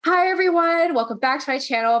Hi, everyone. Welcome back to my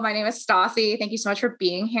channel. My name is Stassi. Thank you so much for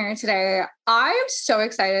being here today. I am so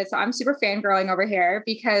excited. So I'm super fangirling over here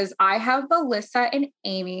because I have Melissa and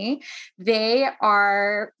Amy. They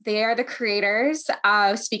are the creators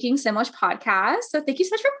of Speaking Simlish podcast. So thank you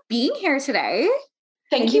so much for being here today.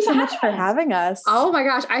 Thank you so much for having us. Oh my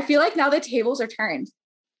gosh. I feel like now the tables are turned.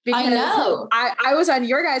 Because I know. I was on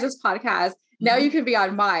your guys' podcast. Now you can be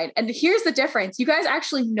on mine. And here's the difference. You guys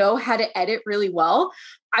actually know how to edit really well.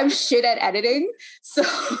 I'm shit at editing. So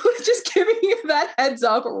just giving you that heads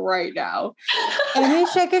up right now.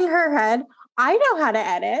 Amy's shaking her head. I know how to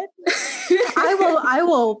edit. I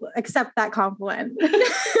will accept that compliment.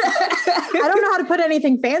 I don't know how to put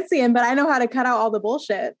anything fancy in, but I know how to cut out all the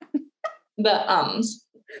bullshit. The ums.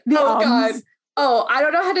 God. Oh, I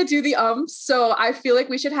don't know how to do the ums. So I feel like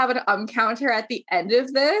we should have an counter at the end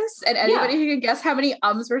of this. And anybody who can guess how many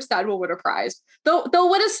ums were said will win a prize. They'll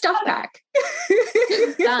win a stuff pack.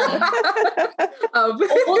 Done. All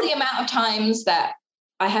the amount of times that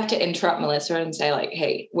I have to interrupt Melissa and say like,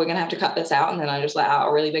 hey, we're going to have to cut this out. And then I just let out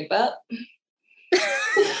a really big burp.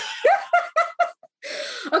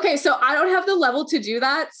 Okay. So I don't have the level to do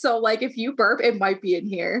that. So like if you burp, it might be in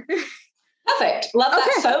here. Perfect. Love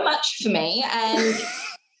that so much for me. And,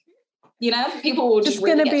 people will just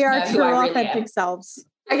really going to be our true really authentic selves.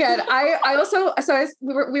 Again, I also,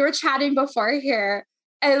 we were chatting before here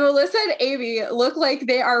and Melissa and Amy look like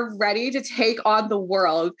they are ready to take on the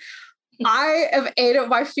world. I have ate up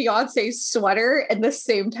my fiance's sweater and the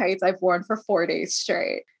same tights I've worn for 4 days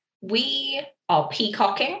straight. We are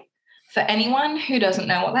peacocking. For anyone who doesn't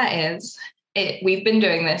know what that is, we've been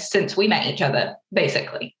doing this since we met each other,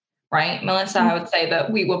 basically. Right, Melissa, I would say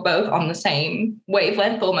that we were both on the same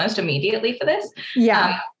wavelength almost immediately for this.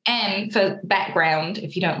 Yeah. And for background,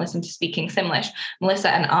 if you don't listen to Speaking Simlish,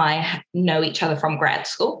 Melissa and I know each other from grad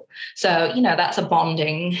school. So, that's a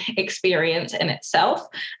bonding experience in itself.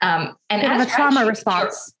 And as a trauma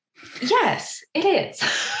response. Yes, it is.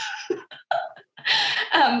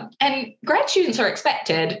 And grad students are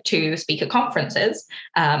expected to speak at conferences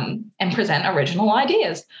and present original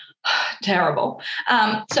ideas. Terrible.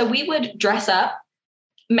 So we would dress up,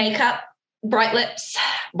 makeup, bright lips,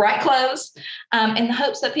 bright clothes, in the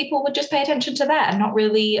hopes that people would just pay attention to that and not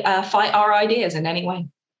really fight our ideas in any way.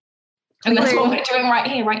 And that's what we're doing right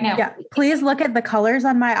here, right now. Yeah. Please look at the colors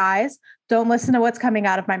on my eyes. Don't listen to what's coming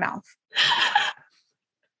out of my mouth.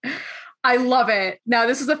 I love it. Now,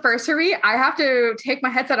 this is the first for me. I have to take my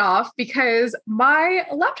headset off because my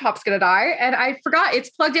laptop's going to die. And I forgot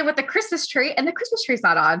it's plugged in with the Christmas tree and the Christmas tree's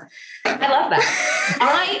not on. I love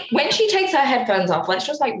that. When she takes her headphones off, let's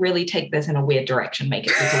just really take this in a weird direction, make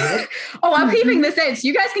it super weird. Oh, I'm keeping this in. So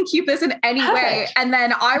you guys can keep this in any way. Perfect. And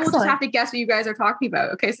then I will just have to guess what you guys are talking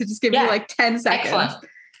about. Okay. So just give me 10 seconds. Excellent.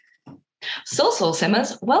 Soul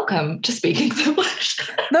Simmers, welcome to Speaking Simlish,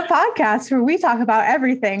 the podcast where we talk about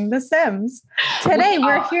everything The Sims. Today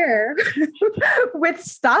we're here with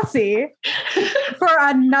Stassi for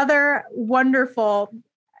another wonderful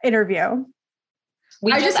interview.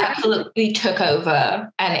 We just absolutely took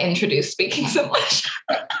over and introduced Speaking Simlish.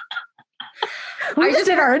 We just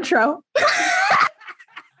did our intro.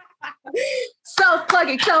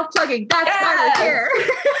 Self-plugging. That's why we're here.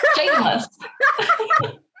 Shameless.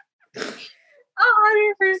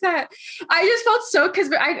 100%. I just felt so because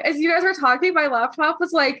as you guys were talking, my laptop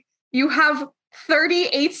was like, you have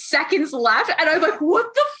 38 seconds left. And I'm like, what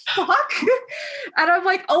the fuck? And I'm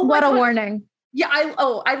like, oh, what a warning. Yeah.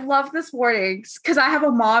 I love this warnings because I have a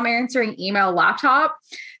mom answering email laptop.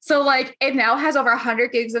 So it now has over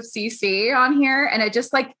 100 gigs of CC on here. And it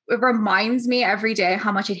just it reminds me every day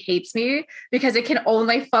how much it hates me because it can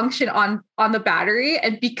only function on the battery.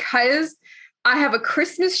 And because I have a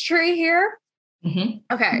Christmas tree here.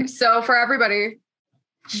 Mm-hmm. Okay. So for everybody,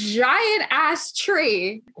 giant ass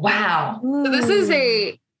tree. Wow. So this is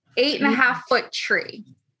a 8.5 foot tree.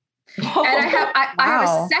 Whoa. And I have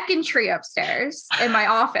a second tree upstairs in my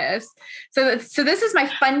office. So this is my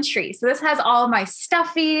fun tree. So this has all my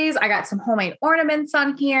stuffies. I got some homemade ornaments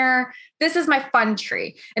on here. This is my fun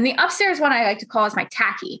tree. And the upstairs one I like to call is my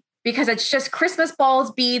tacky because it's just Christmas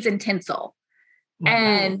balls, beads, and tinsel. Mm-hmm.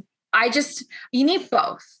 And you need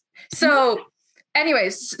both. So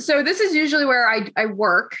anyways, so this is usually where I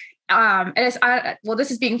work. And this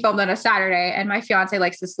is being filmed on a Saturday and my fiance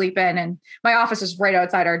likes to sleep in and my office is right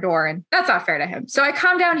outside our door and that's not fair to him. So I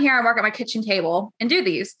come down here and work at my kitchen table and do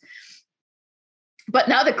these. But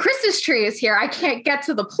now the Christmas tree is here. I can't get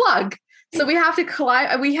to the plug. So we have to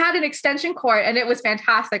climb. We had an extension cord and it was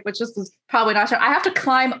fantastic, which was probably not sure. I have to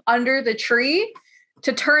climb under the tree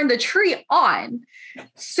to turn the tree on.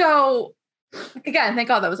 So Again, thank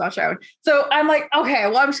God that was not shown. So I'm like, okay,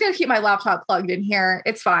 well, I'm just going to keep my laptop plugged in here.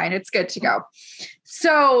 It's fine. It's good to go.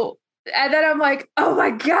 So, and then I'm like, oh my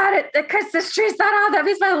God, the Christmas tree's not on. That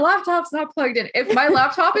means my laptop's not plugged in. If my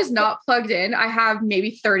laptop is not plugged in, I have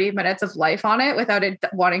maybe 30 minutes of life on it without it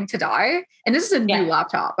wanting to die. And this is a new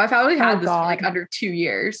laptop. I've only had this for like under 2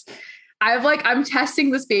 years. I'm testing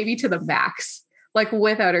this baby to the max, like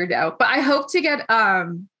without a doubt. But I hope to get,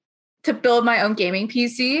 to build my own gaming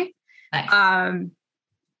PC. Nice.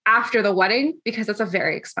 After the wedding, because it's a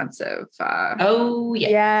very expensive.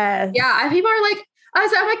 Yes. Yeah. People are like, I'm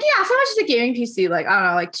like, yeah, so much is a gaming PC? Like, I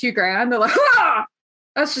don't know, like $2,000. They're like,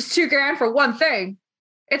 that's just $2,000 for one thing.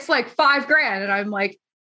 It's like $5,000. And I'm like,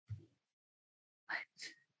 what?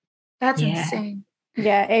 That's insane.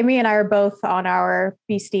 Yeah. Amy and I are both on our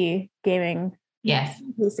beastie gaming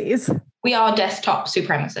PCs. We are desktop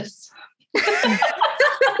supremacists.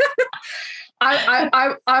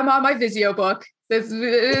 I'm on my Vizio book. This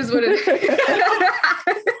is what it is.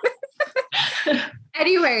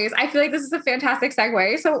 Anyways, I feel like this is a fantastic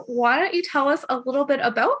segue. So why don't you tell us a little bit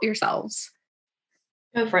about yourselves?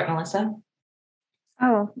 Go for it, Melissa.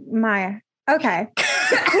 Oh, my. Okay.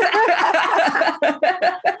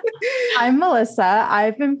 I'm Melissa.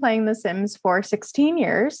 I've been playing The Sims for 16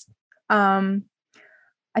 years. I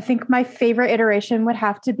think my favorite iteration would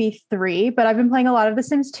have to be 3, but I've been playing a lot of The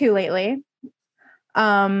Sims 2 lately,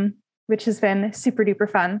 which has been super duper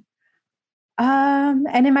fun.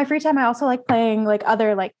 And in my free time, I also like playing like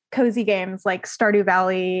other like cozy games like Stardew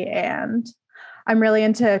Valley, and I'm really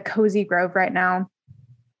into Cozy Grove right now.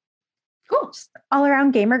 Cool. All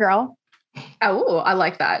around gamer girl. Oh, I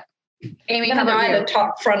like that. Amy, you how about you? The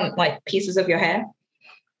top front like pieces of your hair.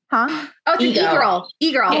 Huh? Oh, it's an e-girl.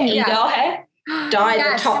 E-girl. Yeah, e-girl hair.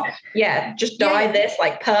 Dye the top. Yeah, just dye this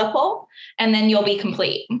like purple, and then you'll be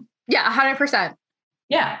complete. Yeah, 100%.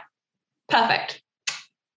 Yeah, perfect.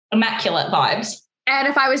 Immaculate vibes. And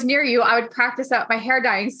if I was near you, I would practice out my hair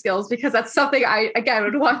dyeing skills, because that's something I, again,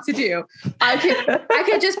 would want to do. I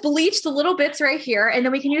could just bleach the little bits right here, and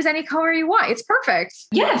then we can use any color you want. It's perfect.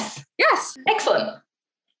 Yes. Yes. Excellent.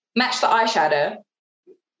 Match the eyeshadow.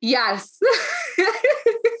 Yes.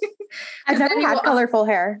 I've never had colorful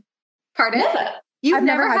hair. Pardon? Never. I've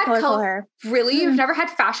never had colorful hair. Really? Mm-hmm. You've never had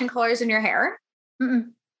fashion colors in your hair? Mm-mm.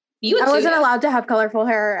 I wasn't allowed to have colorful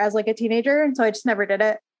hair as like a teenager, and so I just never did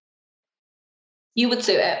it. You would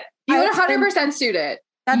suit it. You would 100% suit it.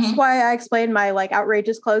 That's why I explained my like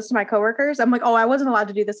outrageous clothes to my coworkers. I'm like, oh, I wasn't allowed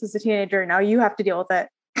to do this as a teenager. Now you have to deal with it.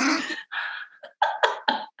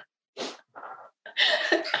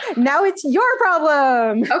 Now it's your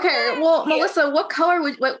problem. Okay. Well, Melissa,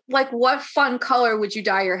 what fun color would you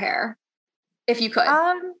dye your hair if you could?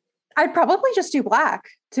 I'd probably just do black,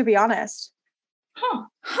 to be honest.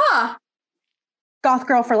 Huh. Goth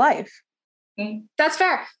girl for life. That's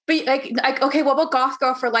fair. But like, okay, what about goth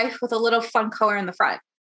girl for life with a little fun color in the front?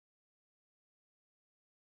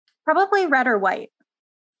 Probably red or white.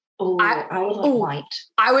 Oh, I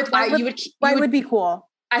would like white. White would be cool.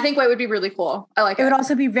 I think white would be really cool. I like it. It would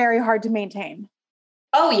also be very hard to maintain.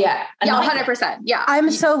 Oh yeah. Yeah, 100%. Yeah.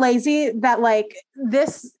 I'm so lazy that like,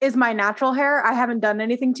 this is my natural hair. I haven't done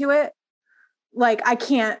anything to it. Like, I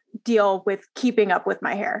can't deal with keeping up with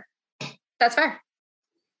my hair. That's fair.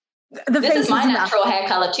 This is my natural hair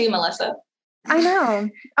color too, Melissa. I know.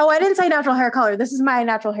 Oh, I didn't say natural hair color. This is my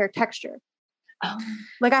natural hair texture. Oh.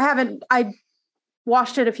 Like, I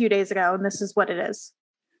washed it a few days ago, and this is what it is.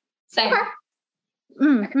 Same. Okay.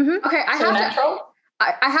 Mm-hmm. Okay, I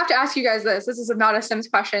have to ask you guys this. This is not a Sims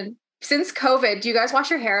question. Since COVID, do you guys wash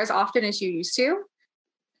your hair as often as you used to?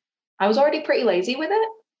 I was already pretty lazy with it.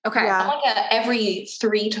 Okay. I'm like a every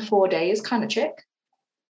 3 to 4 days kind of chick.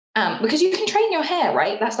 Because you can train your hair,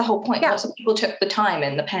 right? That's the whole point. Yeah. Lots of people took the time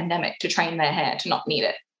in the pandemic to train their hair to not need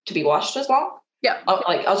it to be washed as long. Yeah.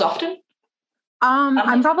 Like as often.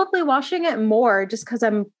 I'm probably washing it more just because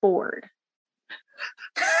I'm bored.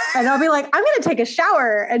 And I'll be like, I'm going to take a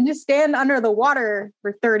shower and just stand under the water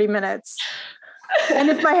for 30 minutes. And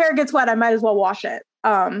if my hair gets wet, I might as well wash it.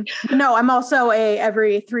 No, I'm also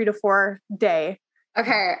every 3 to 4 day.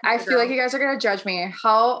 Okay. I feel like you guys are going to judge me.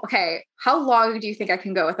 How long do you think I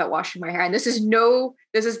can go without washing my hair? And this is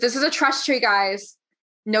a trust tree, guys.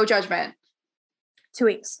 No judgment. 2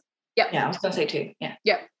 weeks. Yep. Yeah, I was going to say 2. Yeah.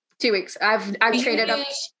 Yep. 2 weeks. I've traded up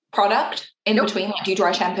product in between. Like, do you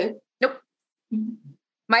dry shampoo? Nope. Mm-hmm.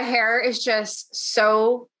 My hair is just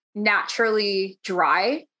so naturally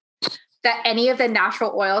dry that any of the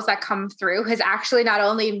natural oils that come through has actually not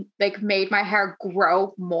only like made my hair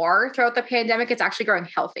grow more throughout the pandemic, it's actually growing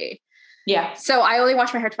healthy. Yeah. So I only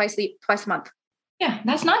wash my hair twice a month. Yeah,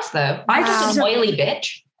 that's nice though. I'm just an oily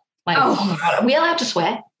bitch. Like, oh my God, are we allowed to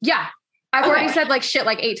swear? Yeah. I've already said like shit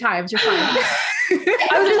like 8 times. You're fine.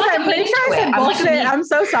 I'm pretty sure I said bullshit. I'm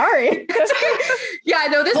so sorry. Yeah,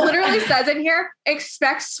 no, this literally says in here,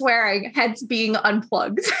 expect swearing, hence being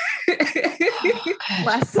unplugged.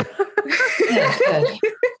 Less. Good.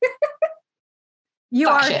 You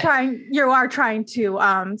are trying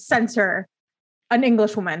to censor an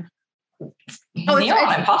English woman. Oh,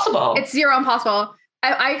 it's impossible. It's zero impossible.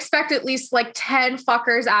 I expect at least like 10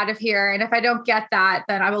 fuckers out of here. And if I don't get that,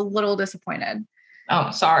 then I'm a little disappointed. Oh,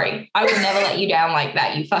 sorry. I will never let you down like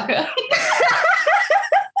that, you fucker.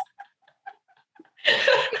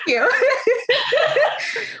 Thank you.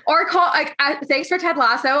 Or call, like, thanks for Ted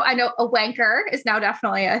Lasso. I know a wanker is now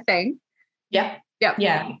definitely a thing. Yeah. Yep.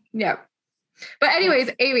 Yeah. Yep. But anyways,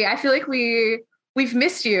 Amy, I feel like we've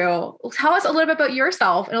missed you. Tell us a little bit about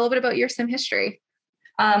yourself and a little bit about your sim history.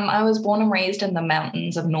 I was born and raised in the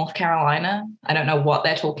mountains of North Carolina. I don't know what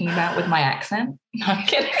they're talking about with my accent. No, I'm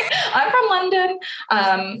kidding. I'm from London.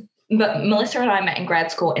 But Melissa and I met in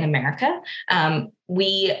grad school in America.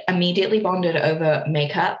 We immediately bonded over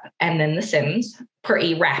makeup, and then The Sims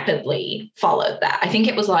pretty rapidly followed that. I think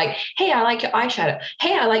it was like, hey, I like your eyeshadow.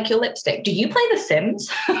 Hey, I like your lipstick. Do you play The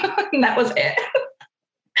Sims? And that was it.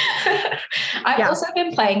 I've also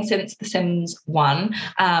been playing since The Sims 1,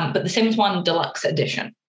 but The Sims 1 Deluxe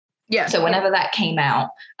Edition. Yeah. So whenever that came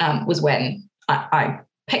out was when I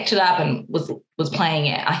picked it up and was playing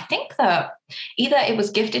it. I think that either it was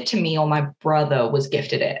gifted to me or my brother was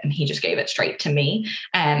gifted it, and he just gave it straight to me.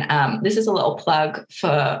 And this is a little plug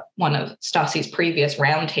for one of Stacy's previous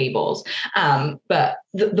roundtables, but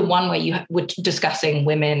the one where you were discussing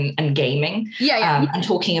women and gaming, and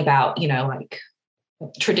talking about, like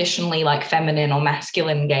traditionally like feminine or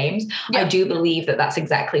masculine games. I do believe that that's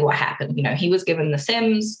exactly what happened. He was given The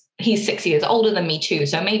Sims. He's 6 years older than me too.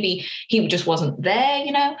 So maybe he just wasn't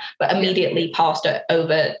there, but immediately passed it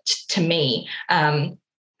over to me.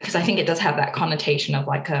 Because I think it does have that connotation of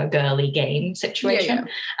like a girly game situation.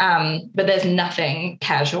 But there's nothing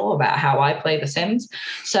casual about how I play The Sims.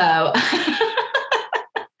 So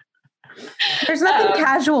there's nothing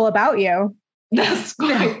casual about you. That's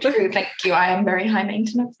quite true. Thank you. I am very high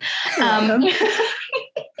maintenance.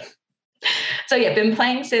 So been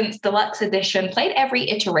playing since Deluxe Edition, played every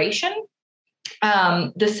iteration.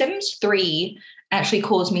 The Sims 3 actually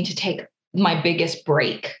caused me to take my biggest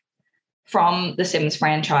break from the Sims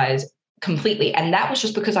franchise completely. And that was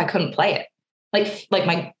just because I couldn't play it. Like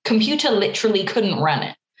my computer literally couldn't run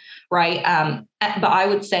it. Right. But I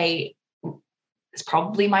would say it's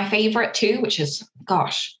probably my favorite too, which is,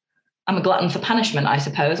 gosh, I'm a glutton for punishment, I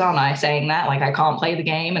suppose, aren't I, saying that? Like, I can't play the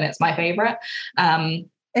game and it's my favorite.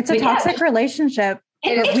 It's a toxic relationship.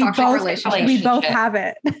 We both have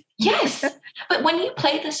it. Yes. But when you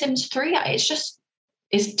play The Sims 3,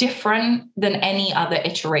 it's different than any other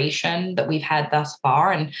iteration that we've had thus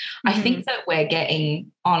far. And I think that we're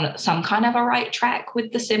getting on some kind of a right track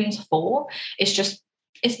with The Sims 4.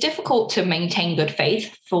 It's difficult to maintain good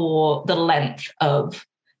faith for the length of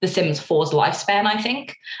The Sims 4's lifespan, I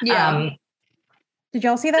think. Yeah. Did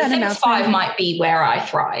y'all see that The announcement? Sims 5 might be where I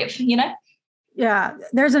thrive, Yeah.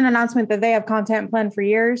 There's an announcement that they have content planned for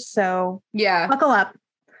years. So buckle up.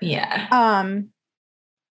 Yeah.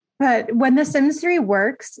 But when The Sims 3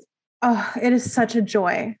 works, it is such a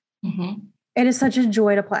joy. Mm-hmm. It is such a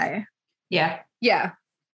joy to play. Yeah. Yeah.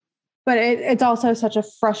 But it's also such a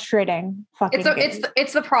frustrating fucking game.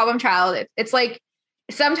 It's the problem child. It's like,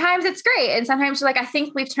 sometimes it's great. And sometimes you're like, I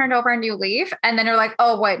think we've turned over a new leaf. And then you're like,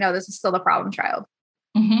 oh, wait, no, this is still the problem child.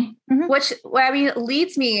 Mm-hmm. Mm-hmm. Which,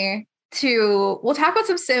 leads me to, we'll talk about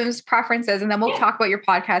some Sims preferences, and then we'll talk about your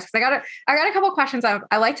podcast. Cause I got a couple of questions.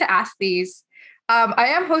 I like to ask these. I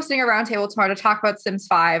am hosting a roundtable tomorrow to talk about Sims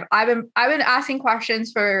 5. I've been asking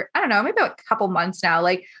questions for, I don't know, maybe a couple months now.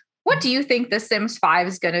 Like, what do you think the Sims 5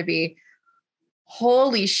 is going to be?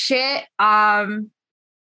 Holy shit.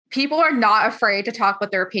 People are not afraid to talk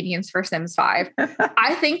about their opinions for Sims 5.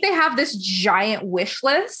 I think they have this giant wish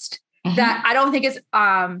list that I don't think is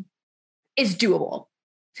doable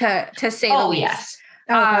to say the least. Yes.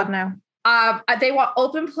 Oh, God, no. They want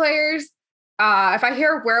open players. If I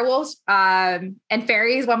hear werewolves and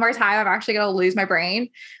fairies one more time, I'm actually going to lose my brain.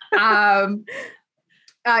 Drivable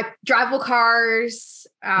cars,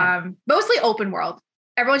 mostly open world.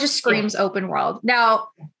 Everyone just screams open world. Now,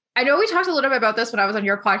 I know we talked a little bit about this when I was on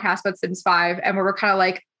your podcast about Sims 5, and we were kind of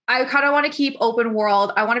like, I kind of want to keep open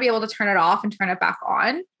world. I want to be able to turn it off and turn it back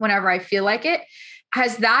on whenever I feel like it.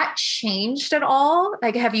 Has that changed at all?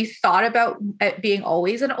 Like, have you thought about it being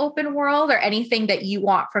always an open world, or anything that you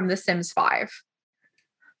want from the Sims 5?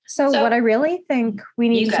 So what I really think we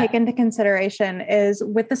need to take into consideration is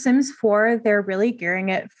with The Sims 4, they're really gearing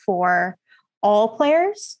it for all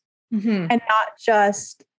players and not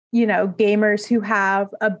just, gamers who have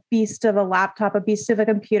a beast of a laptop, a beast of a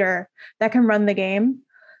computer that can run the game.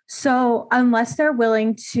 So unless they're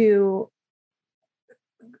willing to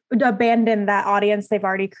abandon that audience they've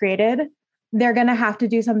already created, they're going to have to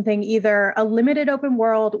do something, either a limited open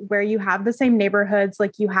world where you have the same neighborhoods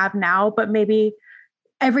like you have now, but maybe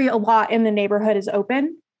every lot in the neighborhood is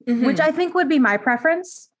open, which I think would be my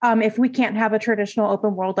preference if we can't have a traditional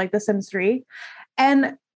open world like The Sims 3.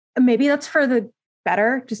 And maybe that's for the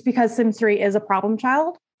better, just because Sims 3 is a problem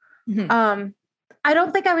child. I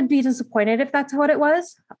don't think I would be disappointed if that's what it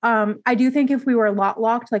was. I do think if we were lot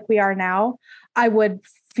locked like we are now, I would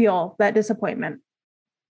feel that disappointment.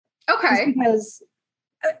 Okay. Just because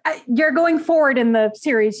you're going forward in the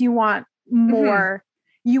series, you want more,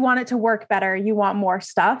 you want it to work better, you want more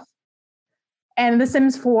stuff. And The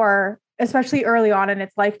Sims 4, especially early on in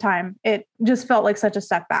its lifetime, it just felt like such a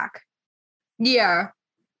step back. Yeah.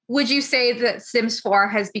 Would you say that Sims 4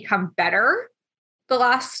 has become better the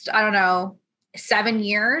last, 7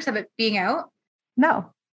 years of it being out?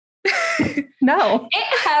 No. No.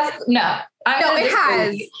 It has. No. It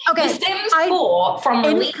has. Okay. The Sims 4 from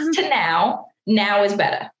release to now is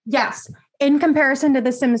better. Yes. In comparison to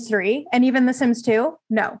The Sims 3 and even The Sims 2,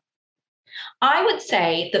 no. I would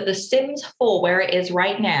say that The Sims 4, where it is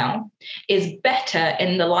right now, is better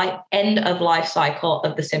in the end of life cycle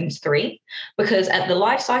of The Sims 3, because at the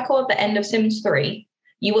life cycle of the end of Sims 3,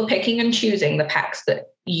 you were picking and choosing the packs that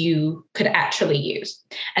you could actually use.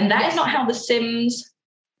 And that is not how The Sims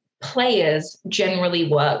players generally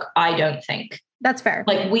work, I don't think. That's fair.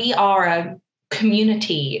 Like, we are a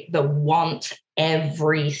community that wants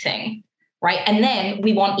everything, right? And then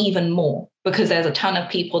we want even more, because there's a ton of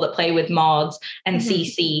people that play with mods and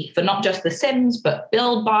CC for not just The Sims, but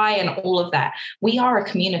Build Buy and all of that. We are a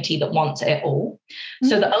community that wants it all.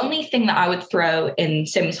 So the only thing that I would throw in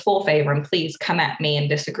Sims 4 favor, and please come at me and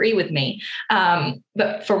disagree with me,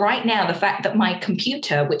 but for right now, the fact that my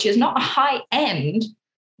computer, which is not a high-end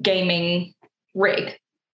gaming rig,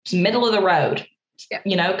 it's middle of the road,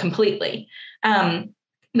 completely.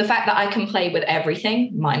 The fact that I can play with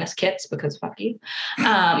everything, minus kits, because fuck you.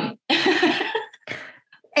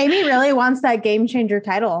 Amy really wants that game changer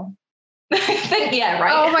title. Yeah,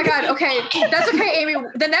 right. Oh my God. Okay. That's okay, Amy.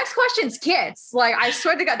 The next question's kits. Like, I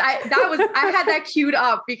swear to God, I had that queued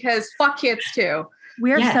up because fuck kits too.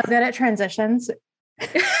 We are so good at transitions.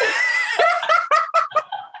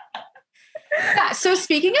 Yeah, so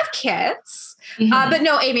speaking of kits, but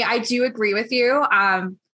no, Amy, I do agree with you.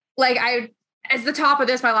 As the top of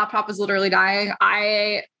this, my laptop was literally dying.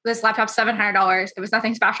 This laptop's $700. It was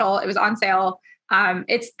nothing special. It was on sale.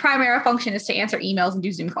 Its primary function is to answer emails and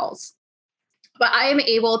do Zoom calls. But I am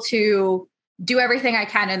able to do everything I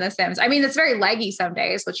can in The Sims. I mean, it's very laggy some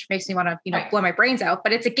days, which makes me want to, blow my brains out,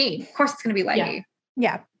 but it's a game. Of course it's going to be laggy.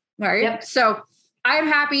 Yeah. Right. Yep. So I'm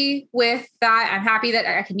happy with that. I'm happy that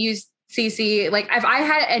I can use CC. Like, if I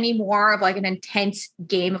had any more of like an intense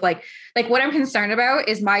game of like what I'm concerned about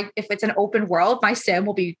is if it's an open world, my sim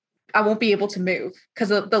I won't be able to move because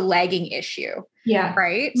of the lagging issue. Yeah.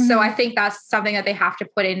 Right. So I think that's something that they have to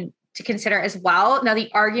put in to consider as well. Now, the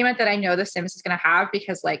argument that I know The Sims is going to have,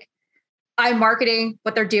 because like I'm marketing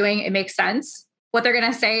what they're doing, it makes sense. What they're going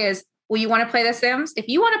to say is, well, you want to play The Sims? If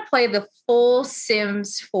you want to play the full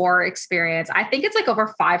Sims 4 experience, I think it's like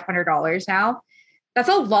over $500 now. That's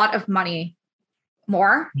a lot of money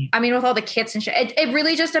more. I mean, with all the kits and shit, it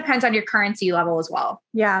really just depends on your currency level as well.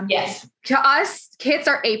 Yeah. Yes. To us, kits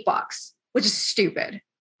are $8, which is stupid.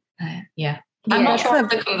 Yeah. I'm not sure of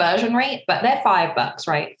the conversion rate, but they're $5,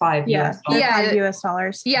 right? $5 US. Yeah, $5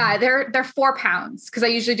 US. Yeah, they're £4 because I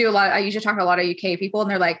usually talk to a lot of UK people, and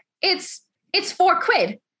they're like, it's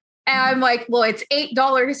 £4. And I'm like, well, it's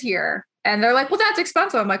 $8 here. And they're like, well, that's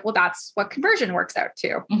expensive. I'm like, well, that's what conversion works out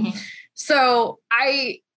to. So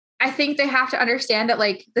I think they have to understand that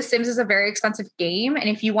like The Sims is a very expensive game. And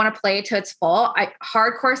if you want to play it to its full,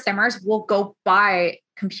 hardcore simmers will go buy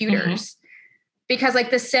computers because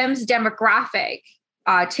like The Sims demographic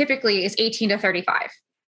typically is 18 to 35.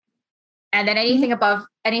 And then anything above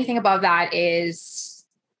that it's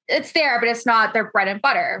there, but it's not their bread and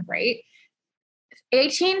butter, right?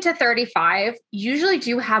 18 to 35 usually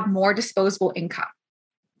do have more disposable income,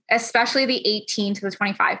 especially the 18 to the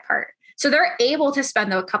 25 part. So they're able to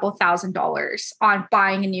spend a couple $1,000s on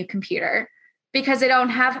buying a new computer because they don't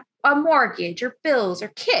have a mortgage or bills or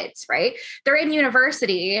kids, right? They're in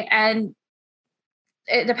university, and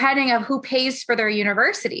depending on who pays for their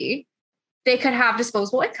university, they could have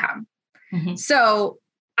disposable income. So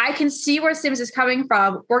I can see where Sims is coming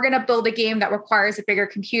from. We're going to build a game that requires a bigger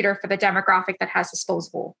computer for the demographic that has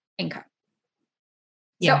disposable income.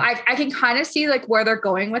 Yeah. So I can kind of see like where they're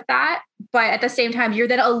going with that. But at the same time, you're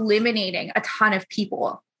then eliminating a ton of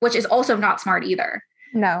people, which is also not smart either.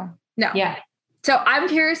 No. Yeah. So I'm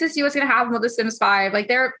curious to see what's going to happen with The Sims 5. Like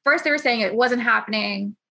they were saying it wasn't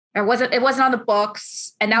happening. It wasn't on the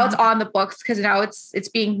books. And now it's on the books because now it's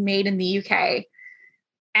being made in the UK.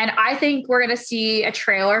 And I think we're going to see a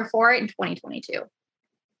trailer for it in 2022.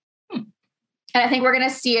 And I think we're going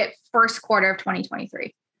to see it first quarter of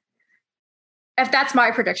 2023. If that's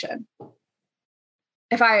my prediction.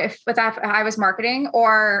 If I was marketing,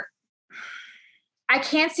 or I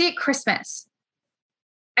can't see it Christmas.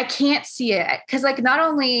 I can't see it because like not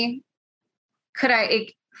only could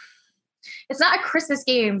it's not a Christmas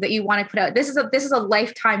game that you want to put out. This is a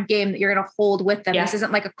lifetime game that you're going to hold with them. Yeah. This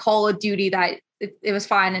isn't like a Call of Duty that it was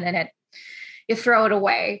fun and then you throw it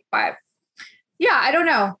away. But yeah, I don't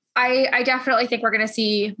know. I definitely think we're going to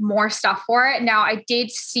see more stuff for it. Now, I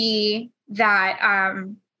did see that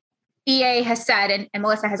EA has said, and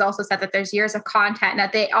Melissa has also said that there's years of content, and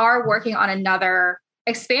that they are working on another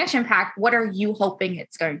expansion pack. What are you hoping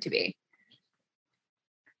it's going to be?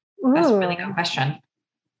 That's a really good question.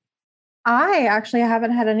 I actually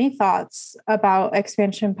haven't had any thoughts about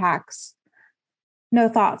expansion packs. No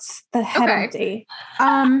thoughts. The head empty.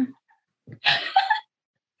 No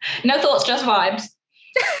thoughts, just vibes.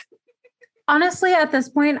 Honestly, at this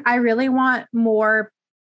point, I really want more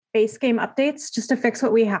base game updates just to fix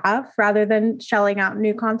what we have rather than shelling out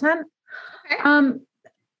new content. Okay.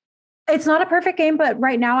 It's not a perfect game, but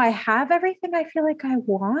right now I have everything I feel like I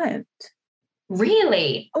want.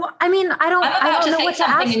 Really? Well, I mean, I don't know what to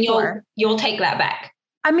ask for. You'll take that back.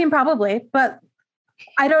 I mean, probably, but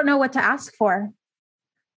I don't know what to ask for.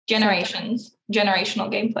 Generational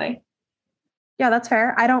gameplay. Yeah, that's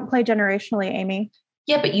fair. I don't play generationally, Amy.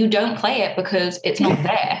 Yeah, but you don't play it because it's not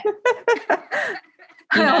there.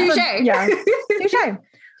 Touche. Yeah. Touche.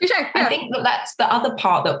 Yeah. I think that's the other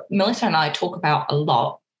part that Melissa and I talk about a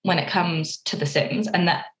lot when it comes to The Sims, and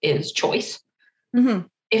that is choice. Mm-hmm.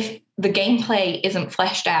 If the gameplay isn't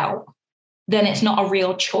fleshed out, then it's not a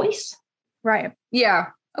real choice. Right. Yeah.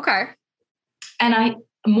 Okay. And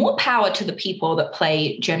more power to the people that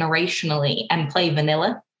play generationally and play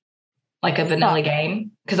vanilla, like a vanilla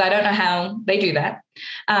game, because I don't know how they do that.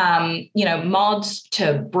 Mods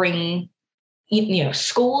to bring,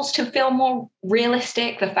 schools to feel more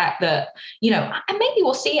realistic. The fact that, and maybe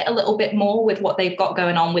we'll see it a little bit more with what they've got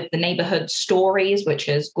going on with the neighborhood stories, which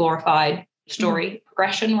is glorified story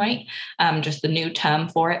progression, right? Just the new term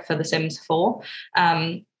for it for The Sims 4.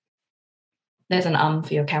 There's an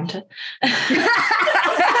for your counter.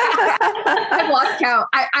 I've lost count.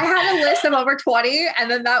 I had a list of over 20, and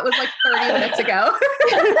then that was like 30 minutes ago.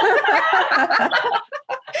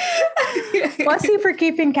 Bless you for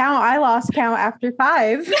keeping count. I lost count after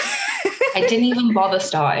 5. I didn't even bother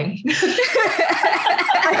starting.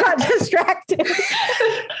 I got distracted.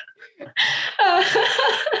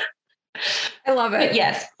 I love it. But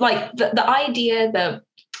yes, like the idea that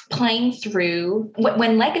playing through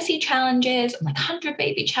when legacy challenges and like 100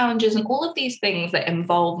 baby challenges and all of these things that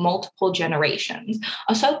involve multiple generations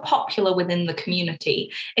are so popular within the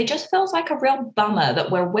community, it just feels like a real bummer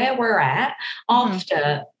that we're where we're at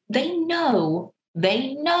after they know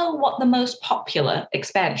what the most popular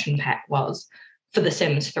expansion pack was for The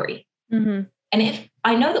Sims 3. Mm-hmm. And if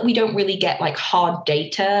I know that we don't really get like hard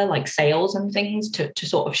data, like sales and things to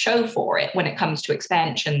sort of show for it when it comes to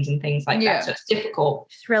expansions and things like that. So it's difficult.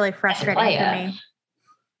 It's really frustrating for me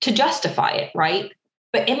to justify it, right?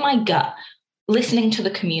 But in my gut, listening to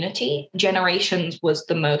the community, Generations was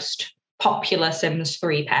the most popular Sims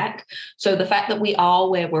 3 pack. So the fact that we are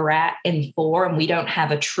where we're at in 4 and we don't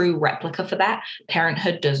have a true replica for that,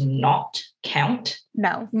 Parenthood does not count.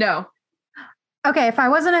 No. Okay, if I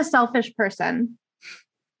wasn't a selfish person,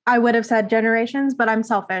 I would have said Generations, but I'm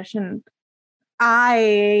selfish and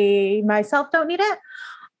I myself don't need it.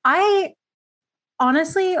 I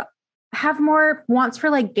honestly have more wants for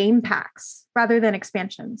like game packs rather than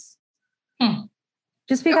expansions.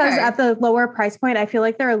 Just because at the lower price point, I feel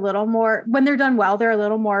like they're a little more, when they're done well, they're a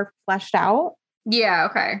little more fleshed out. Yeah,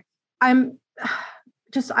 okay. I'm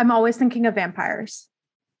always thinking of vampires.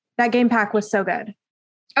 That game pack was so good.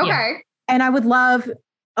 Okay. Yeah. And I would love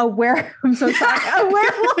I'm so sorry. A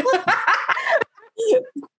werewolf.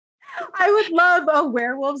 I would love a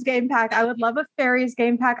werewolves game pack. I would love a fairies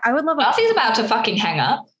game pack. I would love Elsie's about to fucking hang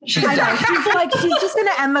up. She's just going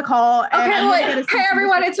to end the call. Okay, hey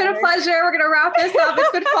everyone, it's been a pleasure. We're going to wrap this up.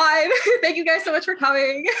 It's been fun. Thank you guys so much for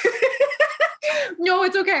coming. No,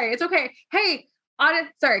 it's okay. It's okay. Hey,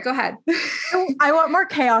 sorry, go ahead. I want more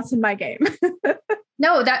chaos in my game.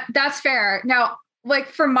 No, that's fair. Now, like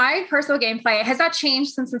for my personal gameplay, has that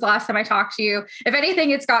changed since the last time I talked to you? If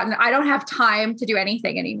anything, I don't have time to do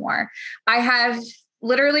anything anymore. I have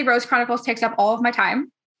literally Rose Chronicles takes up all of my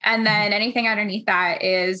time. And then anything underneath that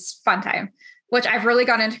is fun time, which I've really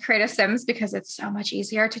gone into Create a Sims because it's so much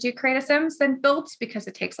easier to do Create a Sims than builds because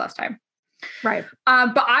it takes less time. Right.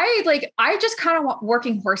 But I just kind of want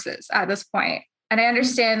working horses at this point. And I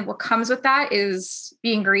understand what comes with that is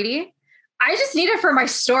being greedy. I just need it for my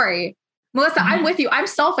story. Melissa, I'm with you. I'm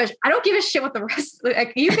selfish. I don't give a shit what the rest,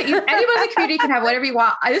 like anyone in the community can have whatever you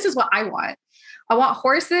want. This is what I want. I want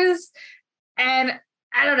horses. And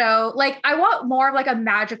I don't know, like I want more of like a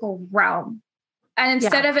magical realm. And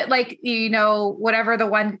instead of it, like, whatever the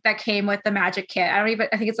one that came with the magic kit, I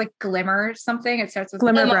think it's like Glimmer something. It starts with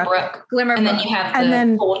Glimmerbrook. And then you have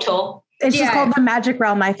the portal. It's just called the Magic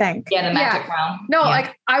Realm, I think. Yeah, the Magic Realm. No,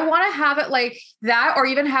 like I want to have it like that, or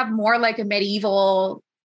even have more like a medieval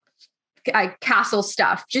castle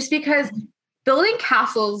stuff, just because building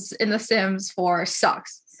castles in The Sims 4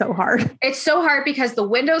 sucks. So hard. It's so hard because the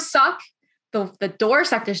windows suck. The doors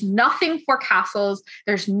suck. There's nothing for castles.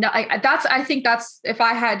 There's no, I think that's, if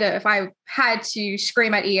I had to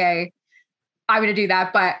scream at EA, I'm going to do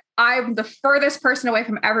that. But I'm the furthest person away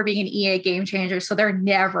from ever being an EA game changer. So they're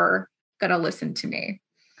never going to listen to me.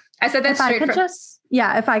 I said that straight. If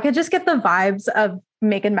I could just get the vibes of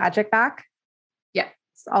making magic back. Yeah.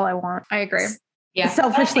 That's all I want. I agree. Yeah.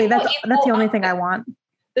 Selfishly, that's the only thing I want.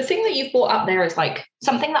 The thing that you've brought up there is like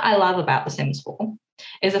something that I love about The Sims 4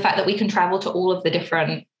 is the fact that we can travel to all of the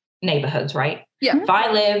different neighborhoods, right? Yeah. If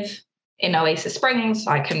I live in Oasis Springs,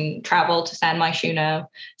 I can travel to San Myshuno,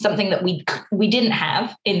 something that we didn't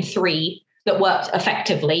have in 3 that worked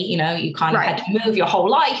effectively. You kind of had to move your whole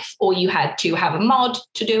life, or you had to have a mod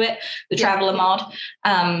to do it, the Traveler mod.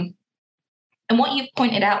 And what you've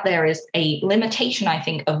pointed out there is a limitation, I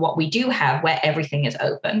think, of what we do have where everything is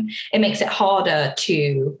open. It makes it harder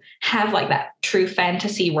to have like that true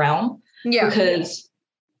fantasy realm because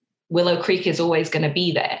Willow Creek is always going to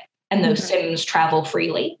be there and those Sims travel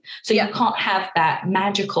freely. So you can't have that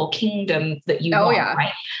magical kingdom that you want,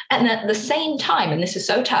 right? And at the same time, and this is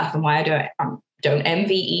so tough and why I don't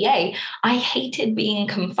envy EA, I hated being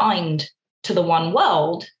confined to the one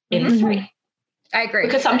world in 3. I agree.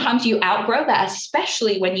 Because sometimes you outgrow that,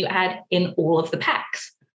 especially when you add in all of the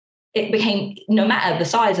packs. It became, no matter the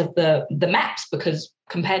size of the maps, because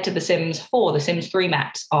compared to The Sims 4, The Sims 3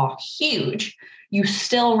 maps are huge. You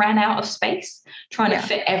still ran out of space trying to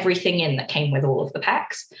fit everything in that came with all of the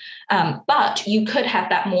packs. But you could have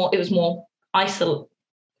that it was more isolationist,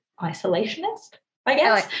 I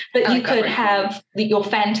guess, but you could have your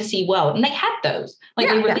fantasy world, and they had those. Like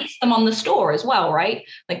they released them on the store as well, right?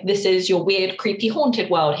 Like this is your weird, creepy, haunted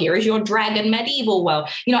world. Here is your dragon medieval world.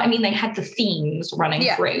 You know what I mean? They had the themes running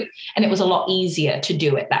through, and it was a lot easier to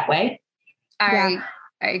do it that way. I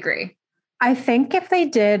agree. I think if they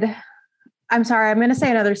did, I'm sorry, I'm going to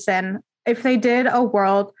say another sin. If they did a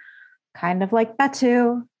world kind of like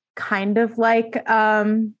Batu, kind of like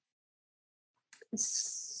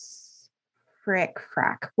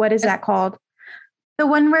Frack. What is that called? The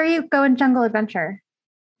one where you go in Jungle Adventure.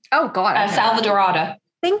 Oh God. Salvadorada.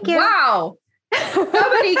 Thank you. Wow.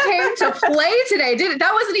 Somebody came to play today.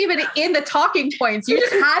 That wasn't even in the talking points. You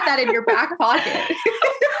just had that in your back pocket.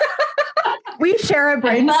 We share a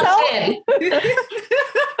brain cell.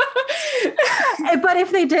 But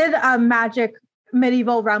if they did a magic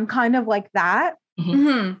medieval realm kind of like that,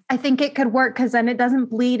 I think it could work because then it doesn't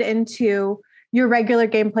bleed into your regular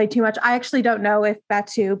gameplay too much. I actually don't know if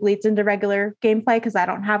Batu bleeds into regular gameplay because I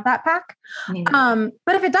don't have that pack.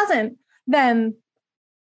 But if it doesn't, then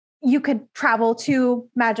you could travel to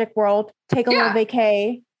Magic World, take a little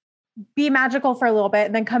vacay, be magical for a little bit,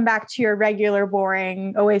 and then come back to your regular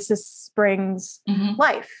boring Oasis Springs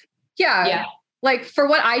life. Yeah. Like for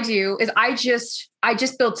what I do is I just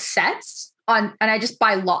build sets and I just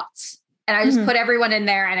buy lots and I just put everyone in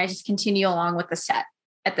there and I just continue along with the set.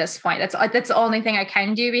 At this point, that's the only thing I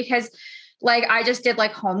can do because like I just did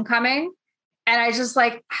like Homecoming and I just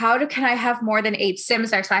like, can I have more than 8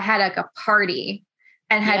 Sims there? So I had like a party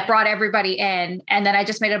and had brought everybody in and then I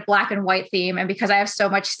just made a black and white theme. And because I have so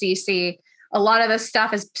much CC, a lot of this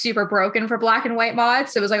stuff is super broken for black and white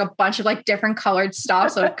mods. So it was like a bunch of like different colored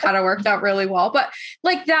stuff. So it kind of worked out really well. But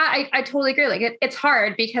like that, I totally agree. Like it's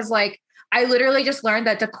hard because like I literally just learned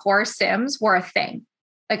that decor Sims were a thing.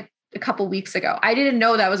 Like a couple weeks ago. I didn't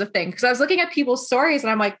know that was a thing because I was looking at people's stories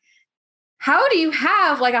and I'm like, how do you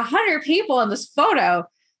have like 100 people in this photo?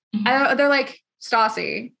 And they're like,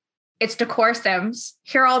 Stassi, It's Decor Sims.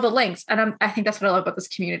 Here are all the links. And I think that's what I love about this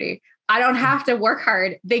community. I don't have to work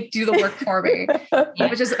hard. They do the work for me,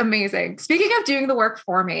 which is amazing. Speaking of doing the work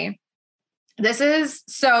for me,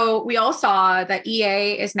 so we all saw that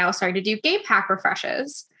EA is now starting to do game pack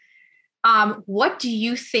refreshes. What do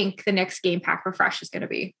you think the next game pack refresh is going to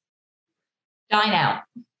be? Dine Out.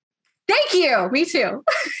 Thank you. Me too.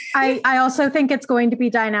 I also think it's going to be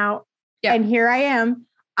Dine Out. Yeah. And here I am.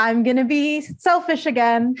 I'm going to be selfish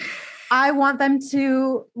again. I want them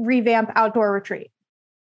to revamp Outdoor Retreat.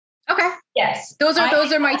 Okay. Yes. Those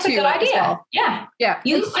are my two. Good idea. Well. Yeah. Yeah.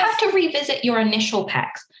 You have to revisit your initial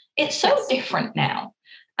packs. It's so different now.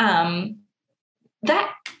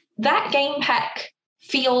 That game pack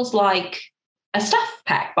feels like a stuff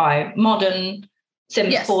pack by modern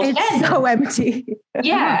Sims 4 standards. It's so empty.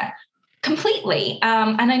 Yeah, completely.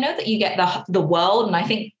 And I know that you get the world, and I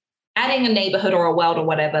think adding a neighborhood or a world or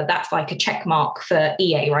whatever, that's like a check mark for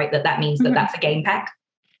EA, right? That means that that's a game pack.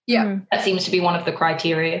 Yeah. That seems to be one of the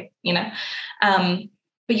criteria, you know.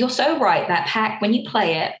 But you're so right. That pack, when you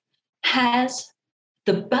play it, has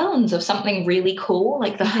the bones of something really cool.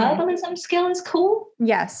 Like the herbalism skill is cool.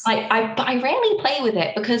 Yes. I rarely play with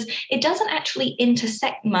it because it doesn't actually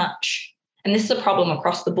intersect much. And this is a problem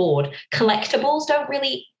across the board. Collectibles don't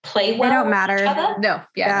really play well. They don't matter. With each other. No.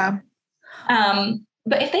 Yeah. No.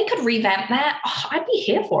 But if they could revamp that, I'd be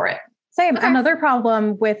here for it. Same. Okay. Another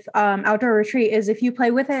problem with Outdoor Retreat is if you play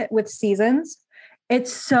with it with seasons,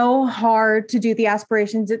 it's so hard to do the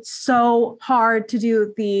aspirations. It's so hard to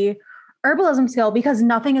do the herbalism skill because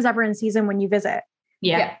nothing is ever in season when you visit.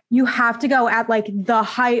 Yeah. You have to go at like the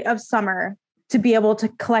height of summer to be able to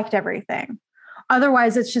collect everything.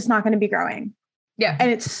 Otherwise, it's just not going to be growing. Yeah.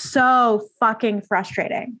 And it's so fucking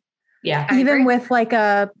frustrating. Yeah. Even with like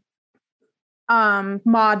a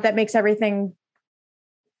mod that makes everything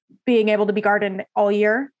being able to be gardened all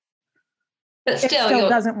year. But still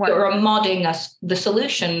doesn't work. You're modding the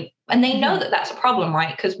solution. And they know that that's a problem,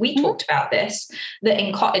 right? Because we talked about this, that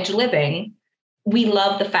in cottage living, we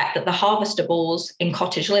love the fact that the harvestables in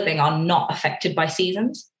cottage living are not affected by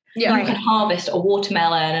seasons. Yeah. You can harvest a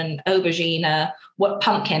watermelon, an aubergine,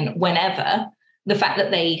 pumpkin whenever. The fact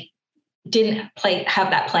that they didn't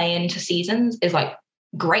have that play into seasons is like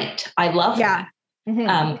great. I love that.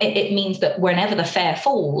 Mm-hmm. It means that whenever the fair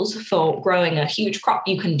falls for growing a huge crop,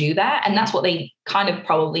 you can do that. And that's what they kind of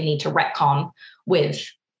probably need to retcon with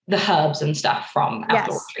the herbs and stuff from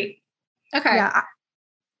Outdoor Retreat. Okay. Yeah.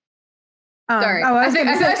 Sorry. I was going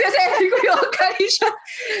to say, I think we all cut each other.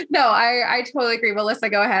 No, I totally agree. Melissa,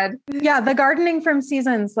 go ahead. Yeah, the gardening from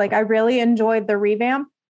seasons, like I really enjoyed the revamp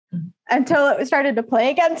until it started to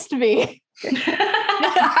play against me.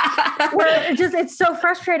 Where it's so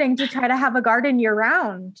frustrating to try to have a garden year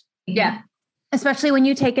round. Yeah. Especially when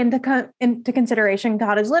you take into consideration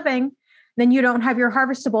cottage living, then you don't have your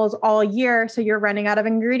harvestables all year. So you're running out of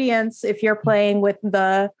ingredients if you're playing with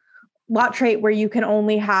the lot trait where you can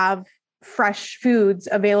only have fresh foods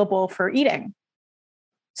available for eating.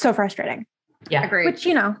 So frustrating. Yeah. Agreed. Which,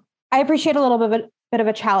 I appreciate a little bit of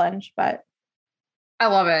a challenge, but I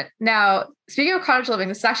love it. Now, speaking of cottage living,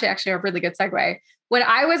 this is actually a really good segue. When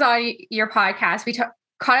I was on your podcast,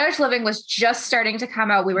 cottage living was just starting to come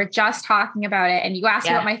out. We were just talking about it. And you asked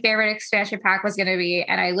me what my favorite expansion pack was going to be.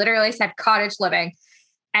 And I literally said cottage living.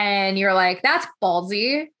 And you're like, that's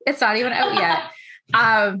ballsy. It's not even out yet.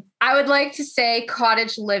 I would like to say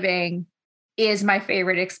cottage living is my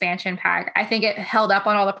favorite expansion pack. I think it held up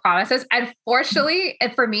on all the promises. Unfortunately,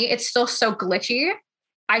 and for me, it's still so glitchy.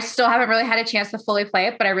 I still haven't really had a chance to fully play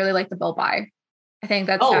it, but I really like the build buy. I think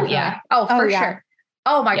that's definitely. Sure.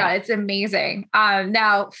 Oh my God, it's amazing.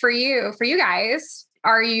 Now for you guys,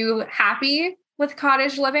 are you happy with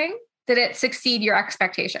cottage living? Did it succeed your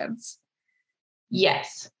expectations?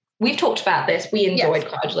 Yes. We've talked about this. We enjoyed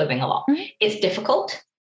cottage living a lot. Mm-hmm. It's difficult,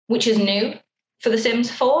 which is new for The Sims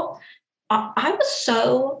 4. I was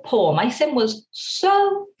so poor. My sim was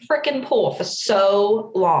so freaking poor for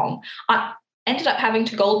so long. I ended up having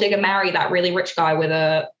to gold digger marry that really rich guy with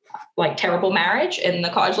a terrible marriage in the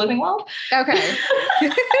cottage living world. Okay.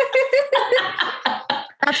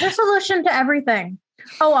 That's her solution to everything.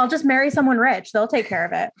 Oh, I'll just marry someone rich. They'll take care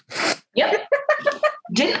of it. Yep.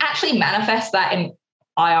 Didn't actually manifest that in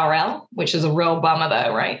IRL, which is a real bummer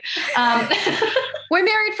though, right? We're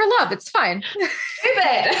married for love. It's fine.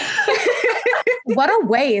 Stupid. What a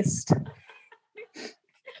waste.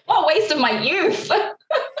 What a waste of my youth.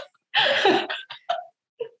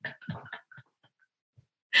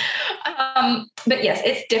 But yes,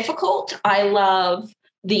 it's difficult. I love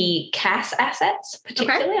the Cass assets,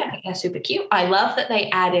 particularly. Okay. I think they're super cute. I love that they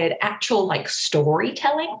added actual like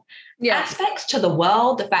storytelling aspects to the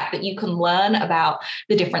world. The fact that you can learn about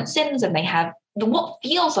the different Sims and they have what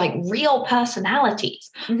feels like real personalities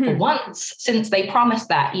for once, since they promised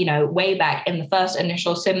that, you know, way back in the first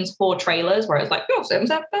initial Sims 4 trailers, where it's like, oh, Sims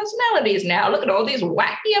have personalities now. Look at all these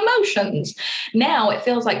wacky emotions. Now it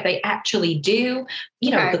feels like they actually do.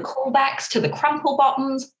 You know, the callbacks to the crumple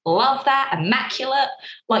bottoms, love that. Immaculate.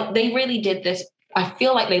 Like they really did this. I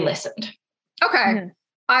feel like they listened. Okay.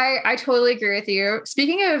 I totally agree with you.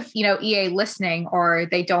 Speaking of, you know, EA listening or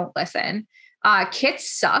they don't listen, kits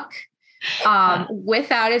suck.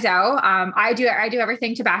 Without a doubt. I do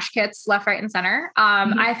everything to bash kits left, right, and center.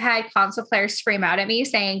 I've had console players scream out at me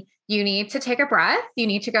saying, you need to take a breath. You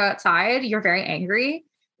need to go outside. You're very angry.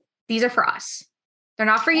 These are for us. They're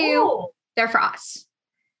not for you. They're for us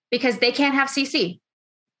because they can't have CC.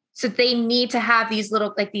 So they need to have these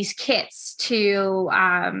little, like these kits to,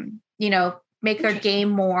 you know, make their game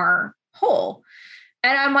more whole.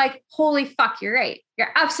 And I'm like, holy fuck, you're right.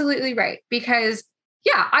 You're absolutely right. Because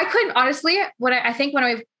yeah, I couldn't honestly, when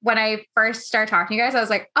I first started talking to you guys, I was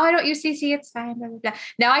like, oh, I don't use CC. It's fine. Blah, blah, blah.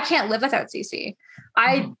 Now I can't live without CC.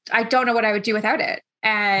 I don't know what I would do without it.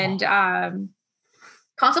 And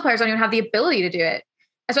console players don't even have the ability to do it,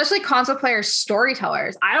 especially console players,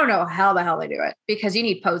 storytellers. I don't know how the hell they do it because you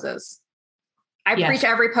need poses. I preach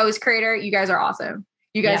every pose creator. You guys are awesome.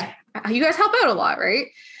 You guys help out a lot, right?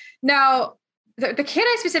 Now, the kid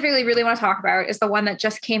I specifically really want to talk about is the one that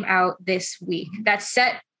just came out this week. That's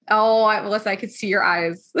set. Oh, Melissa, I could see your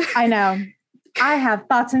eyes. I know. I have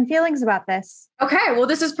thoughts and feelings about this. Okay, well,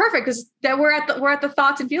 this is perfect because we're at the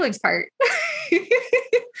thoughts and feelings part.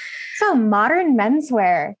 So, Modern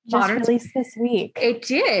Menswear just released this week. It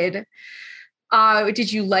did.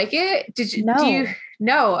 Did you like it?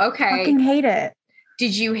 No. Okay. I fucking hate it.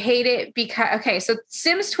 Did you hate it because? So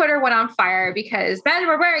Sims Twitter went on fire because men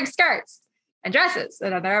were wearing skirts and dresses.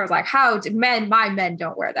 And I was like, how do my men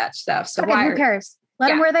don't wear that stuff. So okay, who cares? Let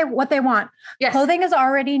them wear what they want. Yes. Clothing is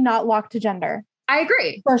already not locked to gender. I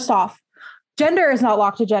agree. First off, gender is not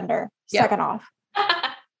locked to gender. Yep. Second off.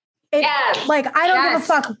 Like, I don't give a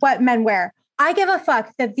fuck what men wear. I give a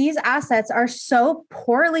fuck that these assets are so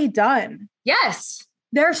poorly done. Yes.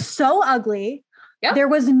 They're so ugly. Yep. There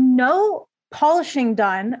was no polishing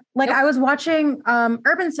done. Like I was watching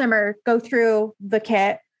Urban Simmer go through the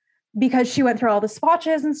kit because she went through all the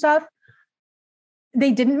swatches and stuff.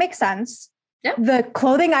 They didn't make sense. Yep. The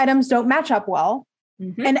clothing items don't match up well.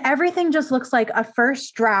 And everything just looks like a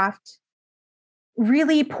first draft,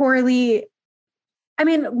 really poorly. I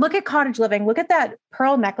mean, look at Cottage Living. Look at that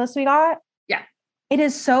pearl necklace we got. Yeah. It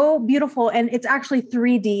is so beautiful. And it's actually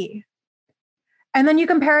 3D. And then you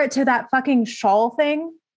compare it to that fucking shawl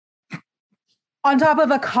thing on top of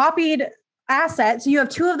a copied asset. So you have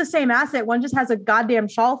two of the same asset. One just has a goddamn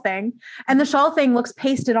shawl thing, and the shawl thing looks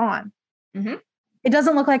pasted on. It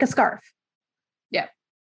doesn't look like a scarf. Yeah.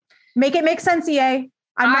 Make it make sense, EA.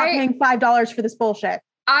 I'm not paying $5 for this bullshit.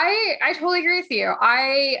 I totally agree with you.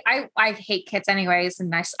 I hate kits anyways.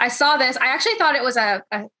 And I saw this. I actually thought it was a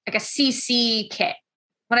CC kit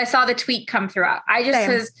when I saw the tweet come through.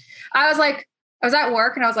 I was at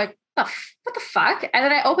work and I was like, what the fuck? And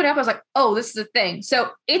then I opened it up. I was like, oh, this is a thing. So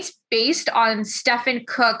it's based on Stephen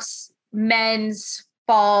Cook's men's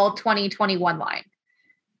fall 2021 line.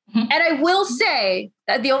 And I will say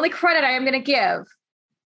that the only credit I am going to give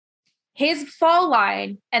his fall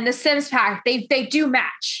line and the Sims pack, they do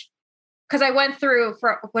match. Because I went through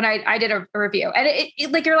for when I did a review and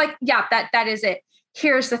it like, you're like, yeah, that is it.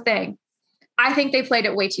 Here's the thing. I think they played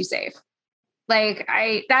it way too safe. Like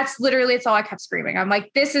it's all I kept screaming. I'm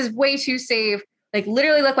like, this is way too safe. Like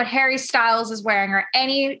literally look what Harry Styles is wearing or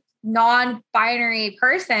any non-binary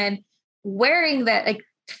person wearing that. Like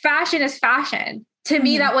fashion is fashion. To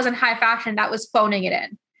me, that wasn't high fashion. That was phoning it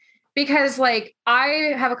in. Because like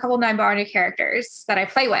I have a couple non-binary characters that I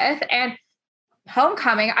play with, and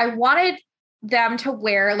Homecoming, I wanted them to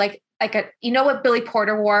wear like a, you know what Billy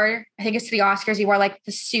Porter wore? I think it's to the Oscars. He wore like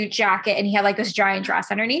the suit jacket and he had like this giant dress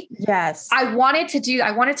underneath. Yes. I wanted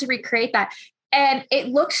to recreate that. And it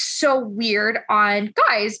looked so weird on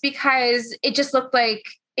guys because it just looked like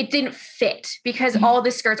it didn't fit because all the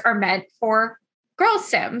skirts are meant for girls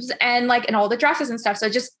Sims and all the dresses and stuff. So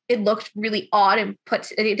it looked really odd and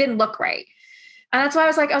it didn't look right. And that's why I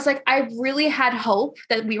was like, I really had hope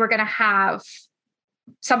that we were going to have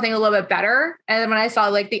something a little bit better. And then when I saw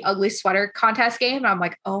like the ugly sweater contest game, I'm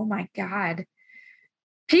like, oh my God,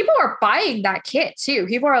 people are buying that kit too.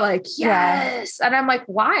 People are like, yes. Yeah. And I'm like,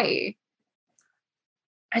 why?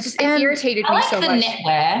 it irritated I me like so the much.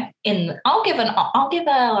 knitwear I'll give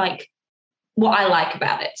a like what I like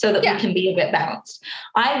about it so that we can be a bit balanced.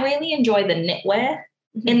 I really enjoy the knitwear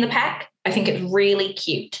in the pack. I think it's really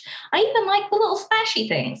cute. I even like the little splashy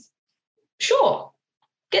things. Sure.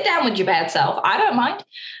 Get down with your bad self. I don't mind.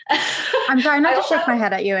 I'm trying not to shake my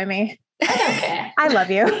head at you, Amy. I don't care. I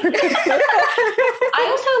love you. I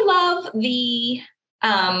also love the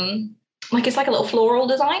like it's like a little floral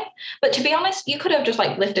design, but to be honest, you could have just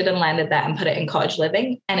like lifted and landed that and put it in Cottage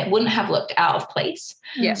Living and it wouldn't have looked out of place.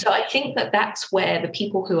 Yeah. So I think that that's where the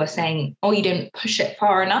people who are saying, oh, you didn't push it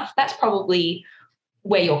far enough, that's probably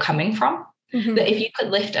where you're coming from. That if you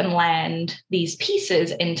could lift and land these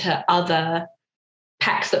pieces into other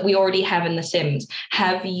packs that we already have in The Sims,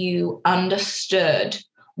 have you understood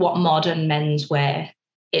what modern menswear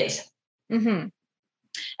is?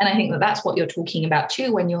 And I think that that's what you're talking about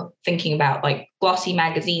too when you're thinking about like glossy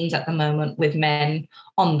magazines at the moment with men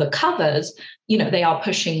on the covers. You know, they are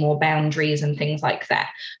pushing more boundaries and things like that.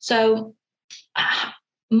 So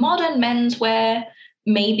modern menswear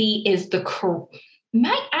maybe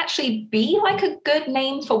might actually be like a good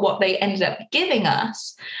name for what they ended up giving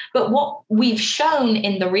us. But what we've shown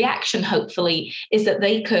in the reaction, hopefully, is that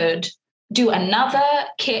they could do another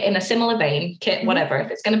kit in a similar vein, whatever. If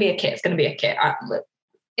it's going to be a kit, it's going to be a kit.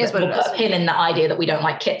 We'll put a pin in the idea that we don't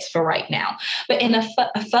like kits for right now. But in a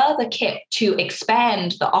further kit to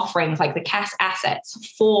expand the offerings, like the cast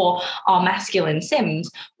assets for our masculine Sims,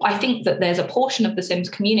 I think that there's a portion of the Sims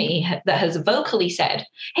community that has vocally said,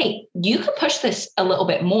 hey, you could push this a little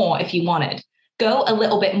bit more if you wanted. Go a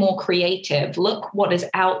little bit more creative. Look what is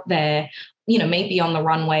out there, you know, maybe on the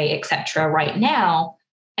runway, etc. right now,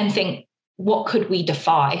 and think, what could we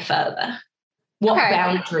defy further? What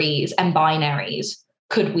boundaries and binaries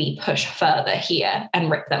could we push further here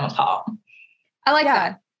and rip them apart? I like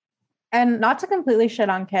that. And not to completely shit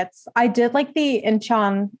on kits, I did like the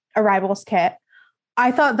Incheon Arrivals kit.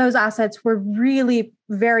 I thought those assets were really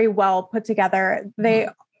very well put together. They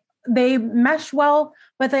mesh well,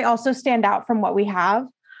 but they also stand out from what we have.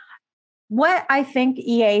 What I think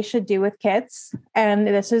EA should do with kits, and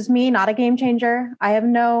this is me, not a game changer, I have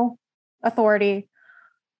no authority,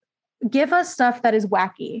 give us stuff that is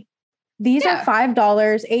wacky. These are $5,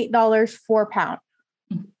 $8, £4.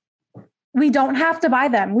 We don't have to buy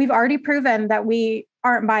them. We've already proven that we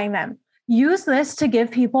aren't buying them. Use this to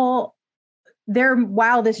give people their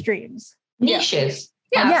wildest dreams. Niches.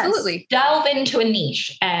 Yeah, absolutely. Delve into a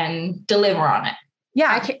niche and deliver on it.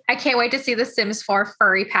 Yeah. I can't wait to see the Sims 4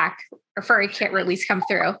 furry pack or furry kit release come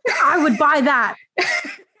through. I would buy that.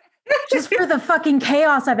 Just for the fucking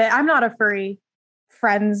chaos of it. I'm not a furry.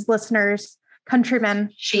 Friends, listeners, countrymen.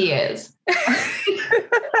 She is. But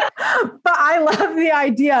I love the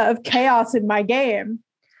idea of chaos in my game.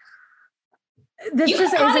 This you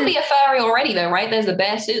just can kind isn't... of be a furry already, though, right? There's a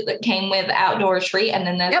bear suit that came with Outdoor Treat, and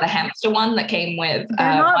then there's the hamster one that came with.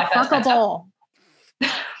 They're not fuckable.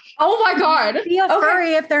 Oh my God. Be a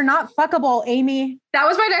furry if they're not fuckable, Amy. That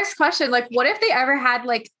was my next question. Like, what if they ever had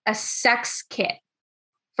like a sex kit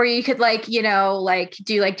where you could like, you know, like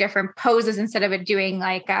do like different poses instead of it doing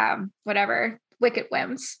like whatever, Wicked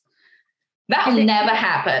Whims? That'll never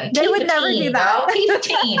happen. They would never do that. Keep a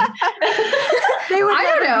teen. They would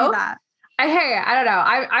never do that. I don't know.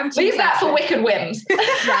 I'm leave that for Wicked Whims.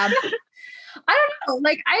 Yeah. I don't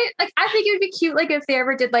know. I think it would be cute, like if they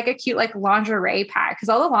ever did like a cute like lingerie pack, because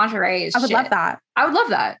all the lingerie is. I would love that. I would love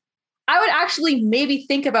that. I would actually maybe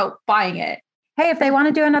think about buying it. Hey, if they want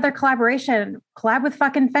to do another collaboration, collab with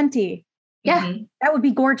fucking Fenty. Yeah, that would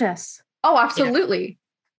be gorgeous. Oh, absolutely.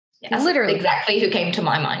 Yeah, literally, exactly who came to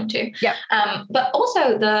my mind too. Yeah. But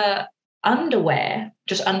also the underwear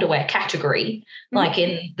category, like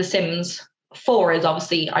in The Sims 4 is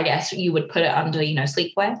obviously, I guess you would put it under, you know,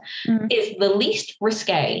 sleepwear, is the least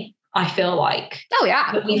risque, I feel like. Oh,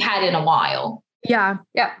 yeah. That we've had in a while. Yeah.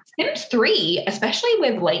 Yeah. Sims 3, especially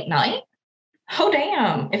with late night. Oh,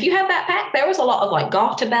 damn. If you had that pack, there was a lot of like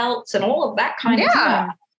garter belts and all of that kind of stuff.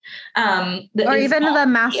 Or even the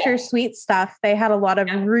Master Suite stuff. They had a lot of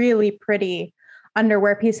really pretty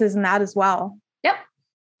underwear pieces in that as well. Yep.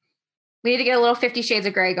 We need to get a little 50 Shades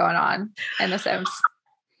of Grey going on in The Sims.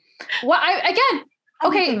 Well,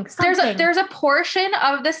 there's a portion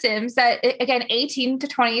of The Sims that, again, 18 to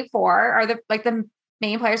 24 are the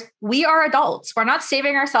main players. We are adults. We're not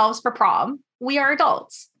saving ourselves for prom. We are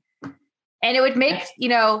adults. And it would make, you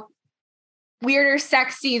know, weirder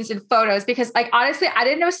sex scenes and photos, because like, honestly, I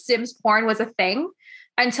didn't know Sims porn was a thing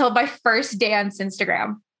until my first day on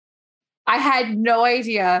Instagram. I had no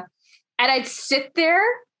idea. And I'd sit there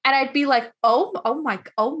and I'd be like, oh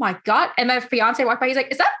my God. And my fiance walked by, he's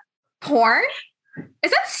like, is that porn?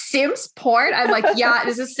 is that Sims porn? I'm like, yeah,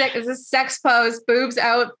 this is sex pose, boobs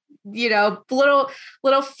out, little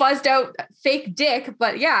fuzzed out fake dick.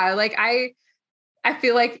 But yeah, like I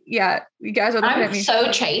feel like, yeah, you guys are looking at me. I'm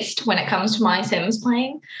so chaste when it comes to my Sims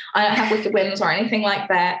playing. I don't have wicked whims or anything like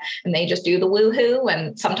that. And they just do the woohoo.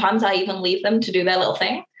 And sometimes I even leave them to do their little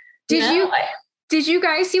thing. Did you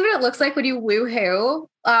guys see what it looks like when you woohoo?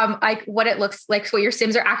 Like what it looks like, what your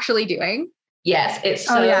Sims are actually doing? Yes, it's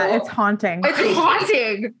so... Oh yeah, it's haunting. It's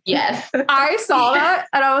haunting. Yes. I saw that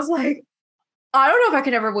and I was like, I don't know if I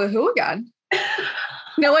can ever woohoo again.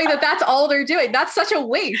 Knowing that that's all they're doing. That's such a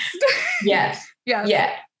waste. Yes. Yeah.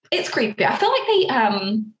 Yeah. It's creepy. I feel like they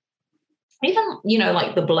even,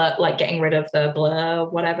 like the blur, like getting rid of the blur,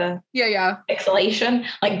 whatever. Yeah. Pixelation.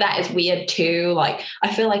 Like that is weird too. Like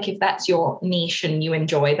I feel like if that's your niche and you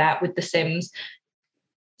enjoy that with The Sims,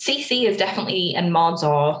 CC is definitely, and mods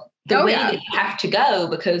are the way that you have to go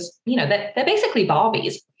because, they're basically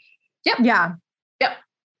Barbies. Yep. Yeah. Yep.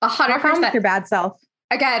 100%. With your bad self.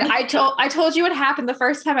 Again, I told you what happened the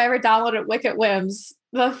first time I ever downloaded Wicked Whims.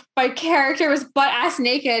 My character was butt ass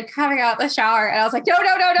naked coming out the shower, and I was like, no.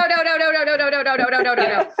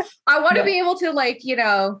 I want to be able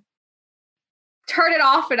to turn it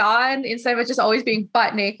off and on instead of it just always being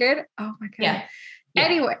butt naked. Oh my god. Yeah.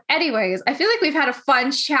 Anyways, I feel like we've had a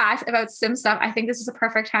fun chat about Sim stuff. I think this is a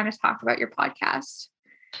perfect time to talk about your podcast.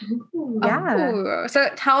 Ooh, yeah. Ooh. So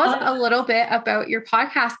tell us a little bit about your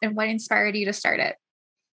podcast and what inspired you to start it.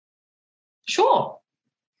 Sure.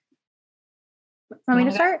 Want me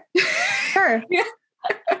to start? Sure.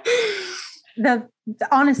 Yeah.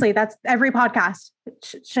 Honestly, that's every podcast.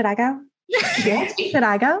 Should I go? Yes. Should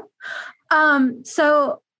I go?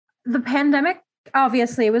 So the pandemic,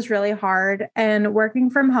 obviously, it was really hard, and working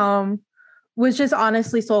from home was just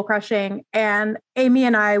honestly soul crushing. And Amy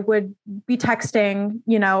and I would be texting,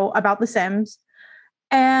 about The Sims,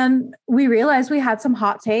 and we realized we had some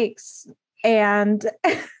hot takes, and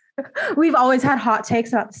we've always had hot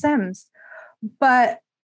takes about The Sims, but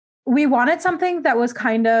we wanted something that was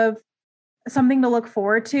kind of something to look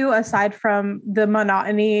forward to aside from the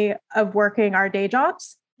monotony of working our day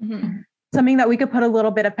jobs. Mm-hmm. Something that we could put a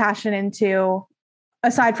little bit of passion into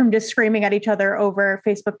aside from just screaming at each other over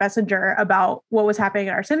Facebook Messenger about what was happening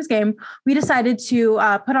in our Sims game. We decided to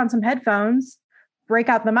put on some headphones, break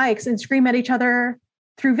out the mics, and scream at each other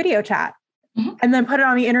through video chat, mm-hmm. and then put it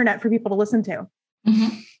on the internet for people to listen to.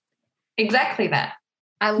 Mm-hmm. Exactly that.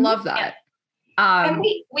 I love that. And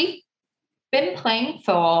we've been playing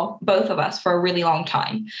for both of us for a really long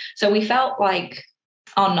time. So we felt like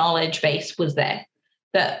our knowledge base was there,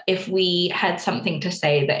 that if we had something to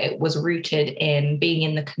say, that it was rooted in being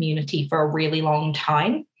in the community for a really long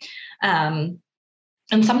time. And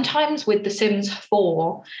sometimes with The Sims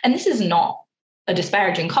 4, and this is not a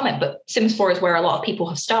disparaging comment, but Sims 4 is where a lot of people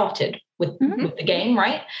have started with the game,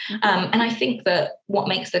 right? Mm-hmm. And I think that what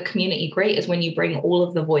makes the community great is when you bring all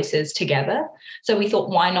of the voices together. So we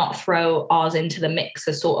thought, why not throw ours into the mix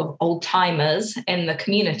as sort of old timers in the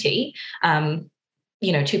community?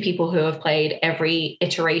 Two people who have played every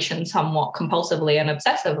iteration somewhat compulsively and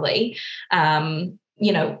obsessively,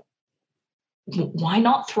 why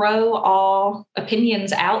not throw our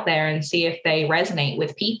opinions out there and see if they resonate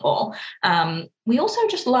with people? We also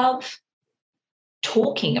just love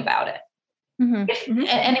talking about it. Mm-hmm.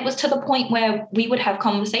 And it was to the point where we would have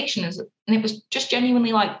conversations and it was just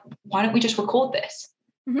genuinely like, why don't we just record this?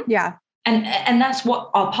 Mm-hmm. Yeah. And that's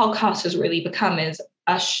what our podcast has really become, is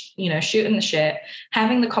us, shooting the shit,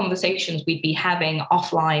 having the conversations we'd be having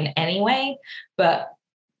offline anyway, but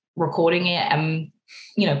recording it and,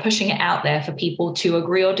 pushing it out there for people to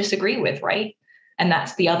agree or disagree with, right? And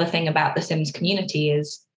that's the other thing about the Sims community,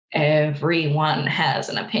 is everyone has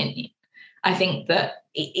an opinion. I think that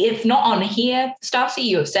if not on here, Stacy,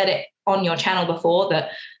 you have said it on your channel before,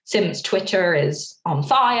 that Sims Twitter is on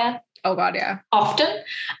fire. Oh God, yeah. Often.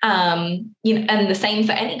 And the same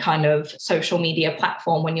for any kind of social media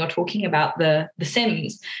platform when you're talking about the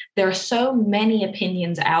Sims. There are so many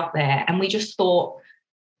opinions out there, and we just thought,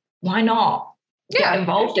 why not get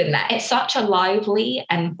involved in that? It's such a lively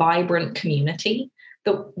and vibrant community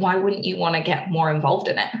that why wouldn't you want to get more involved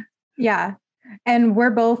in it? Yeah. And we're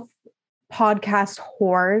both podcast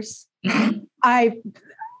whores. Mm-hmm. I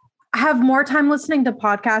have more time listening to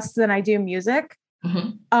podcasts than I do music.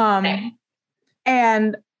 Mm-hmm.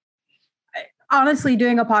 And honestly,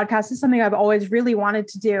 doing a podcast is something I've always really wanted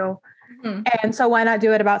to do. Mm-hmm. And so why not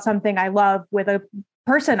do it about something I love with a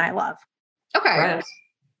person I love? Okay. Right.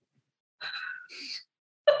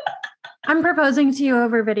 I'm proposing to you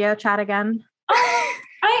over video chat again.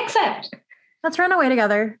 I accept. Let's run away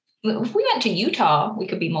together. If we went to Utah, we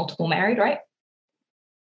could be multiple married, right?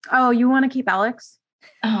 Oh, you want to keep Alex?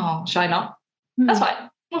 Oh, should I not? That's fine.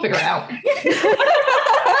 We'll figure it out.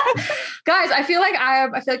 Guys, I feel like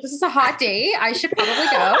this is a hot date. I should probably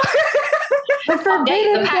go. The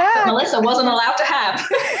forbidden pack that cat. Melissa wasn't allowed to have.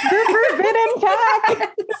 The forbidden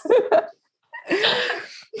cat.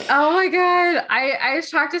 Oh my God. I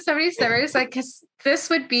talked to somebody Simmers, like, because this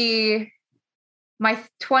would be my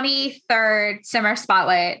 23rd Simmer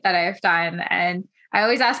Spotlight that I've done. And I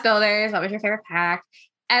always ask builders, what was your favorite pack?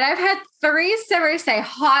 And I've had 3 Simmers say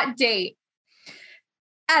hot date.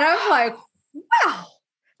 And I'm like, wow.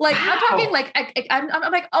 Like, wow. I'm talking like,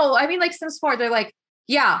 I'm like, oh, I mean, like Sims 4, they're like,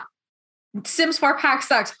 yeah, Sims 4 pack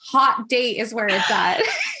sucks. Hot date is where it's at.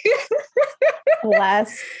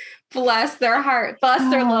 Bless their heart. Bless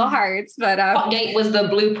their little hearts. But hot date was the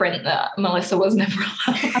blueprint that Melissa was never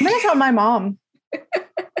allowed. I'm going to tell my mom.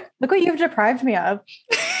 Look what you've deprived me of.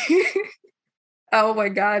 Oh my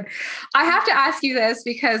God. I have to ask you this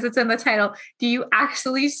because it's in the title. Do you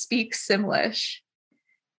actually speak Simlish?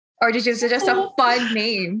 Or is it just a fun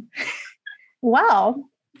name? Well,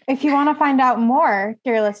 if you want to find out more,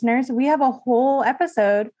 dear listeners, we have a whole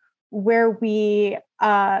episode where we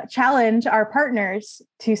challenge our partners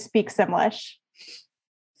to speak Simlish.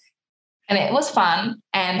 And it was fun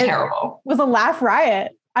and terrible. It was a laugh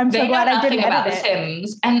riot. I'm so glad I didn't edit it.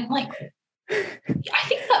 Sims. And like, I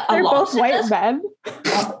think that they're both white men.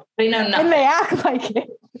 They know nothing. And they act like it.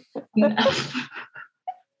 No.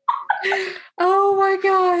 Oh my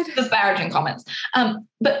God. Disparaging comments.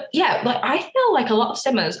 But yeah, like I feel like a lot of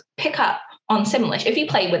Simmers pick up on Simlish if you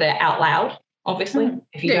play with it out loud, obviously.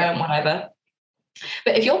 If you don't, whatever.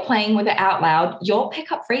 But if you're playing with it out loud, you'll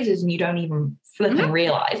pick up phrases and you don't even flipping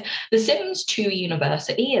realize. The Sims 2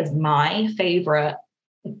 University is my favorite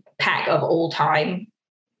pack of all time,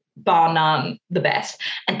 bar none, the best.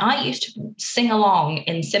 And I used to sing along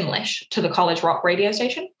in Simlish to the college rock radio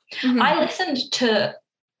station. I listened to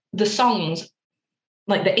the songs,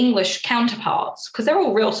 like the English counterparts, because they're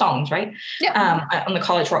all real songs, right? Yeah. On the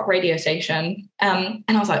college rock radio station. And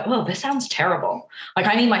I was like, oh, this sounds terrible. Like,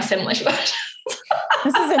 I need my Simlish version.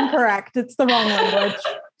 This is incorrect. It's the wrong language.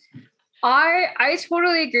 I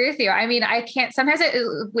totally agree with you. I mean, I can't, sometimes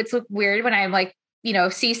it's weird when I'm like, you know,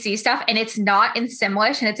 CC stuff and it's not in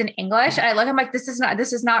Simlish and it's in English. And I look, I'm like, this is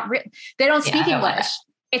not real. They don't speak English.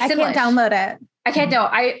 It's Simlish. I can't download it. I can't. No,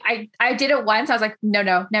 I did it once. I was like,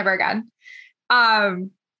 no, never again.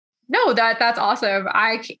 No, that's awesome.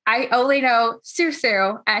 I only know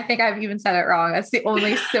Susu. I think I've even said it wrong. That's the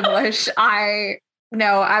only Simlish I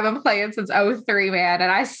know. I've been playing since 2003, man,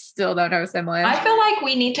 and I still don't know Simlish. I feel like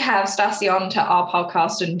we need to have Stassi on to our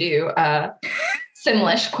podcast and do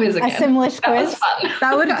Simlish quiz again. A Simlish quiz.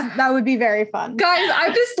 That would be very fun. Guys,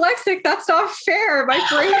 I'm dyslexic. That's not fair. My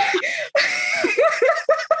brain.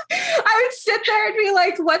 I would sit there and be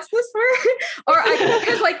like, "What's this word?" Or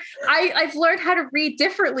because like I've learned how to read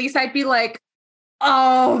differently, so I'd be like,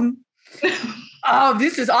 "Oh,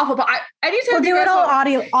 this is awful." But anytime we'll do it all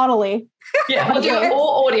audibly. Yeah, we'll do it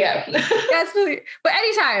all audio. Absolutely. But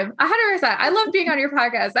anytime, 100%. I love being on your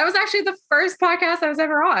podcast. That was actually the first podcast I was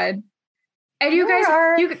ever on. And you guys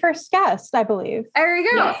are our first guest, I believe. There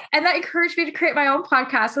you go. Yeah. And that encouraged me to create my own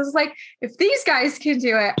podcast. I was like, if these guys can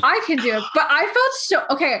do it, I can do it. But I felt so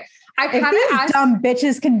okay. If these dumb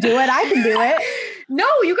bitches can do it, I can do it. No,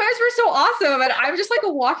 you guys were so awesome. And I'm just like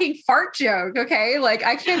a walking fart joke. Okay. Like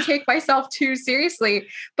I can't take myself too seriously,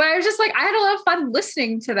 but I was just like, I had a lot of fun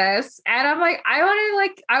listening to this. And I'm like, I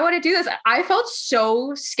want to do this. I felt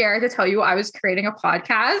so scared to tell you I was creating a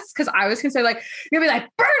podcast because I was going to say like, you're going to be like,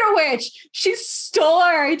 burn a witch. She stole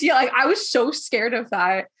our idea. Like I was so scared of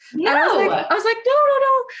that. No. And I was like, no.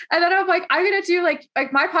 And then I'm like, I'm going to do like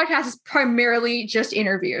my podcast is primarily just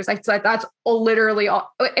interviews. Like that's literally all.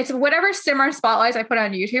 It's whatever Simmer spotlights I put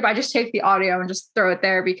on YouTube. I just take the audio and just throw it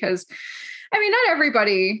there because I mean, not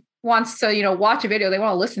everybody wants to, you know, watch a video. They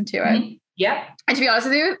want to listen to it. Mm-hmm. Yeah. And to be honest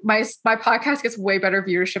with you, my podcast gets way better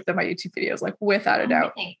viewership than my YouTube videos, like without a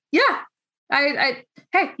doubt. Yeah. I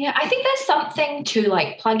think there's something to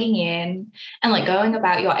like plugging in and like going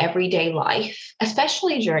about your everyday life,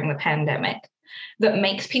 especially during the pandemic, that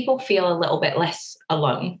makes people feel a little bit less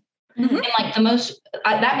alone. Mm-hmm. And like the most,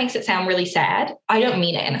 that makes it sound really sad. I don't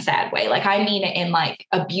mean it in a sad way. Like I mean it in like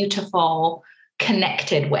a beautiful,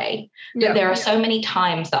 connected way. That there are so many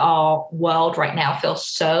times that our world right now feels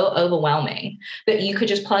so overwhelming that you could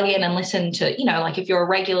just plug in and listen to, you know, like if you're a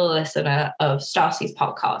regular listener of Stassi's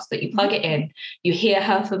podcast, that you plug it in, you hear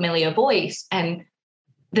her familiar voice, and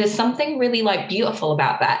there's something really like beautiful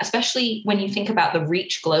about that, especially when you think about the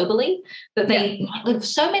reach globally, that they live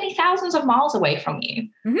so many thousands of miles away from you.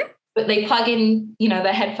 Mm-hmm. but they plug in,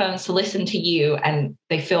 their headphones to listen to you and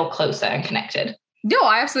they feel closer and connected. No,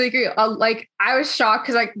 I absolutely agree. Like I was shocked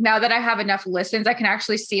because like now that I have enough listens, I can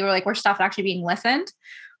actually see where stuff's actually being listened.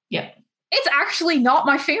 Yeah. It's actually not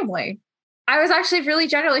my family. I was actually really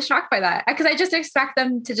generally shocked by that because I just expect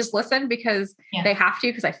them to just listen because they have to,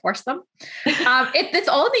 because I force them. It's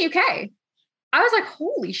all in the UK. I was like,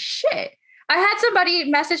 holy shit. I had somebody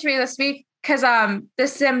message me this week because the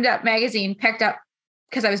Simmed Up magazine picked up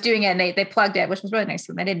because I was doing it and they plugged it, which was really nice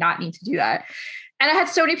of them. I did not need to do that. And I had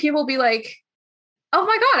so many people be like, oh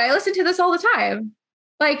my God, I listen to this all the time.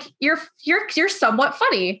 Like you're somewhat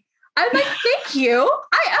funny. I'm like, thank you.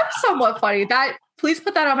 I am somewhat funny. Please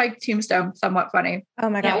put that on my tombstone. Somewhat funny. Oh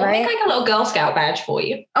my God. We'll make like a little Girl Scout badge for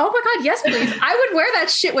you. Oh my God. Yes, please. I would wear that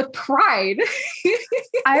shit with pride.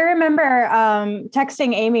 I remember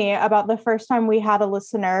texting Amy about the first time we had a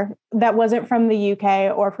listener that wasn't from the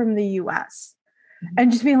UK or from the US.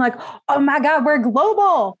 And just being like, oh my God, we're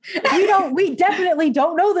global. We definitely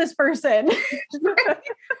don't know this person.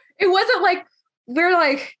 It wasn't like, we're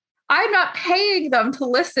like, I'm not paying them to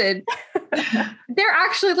listen. They're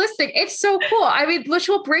actually listening. It's so cool. I mean, which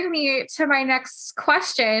will bring me to my next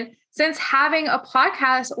question. Since having a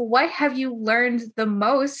podcast, what have you learned the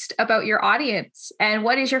most about your audience? And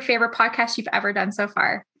what is your favorite podcast you've ever done so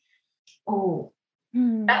far? Oh,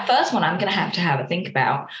 that first one I'm going to have a think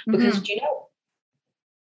about because do you know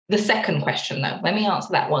the second question though? Let me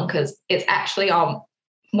answer that one because it's actually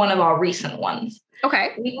one of our recent ones.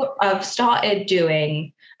 Okay. I've started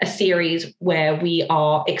doing a series where we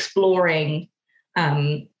are exploring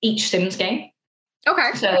each Sims game.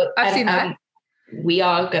 Okay. So I've seen that.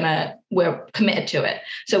 We're committed to it.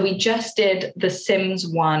 So we just did the Sims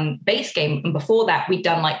 1 base game. And before that, we'd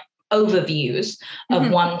done like overviews of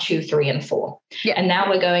 1, 2, 3, and 4. Yeah. And now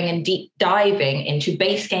we're going and deep diving into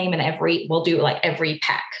base game and we'll do like every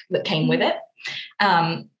pack that came with it.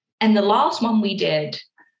 And the last one we did,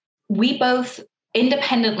 we both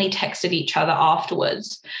independently texted each other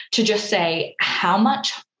afterwards to just say how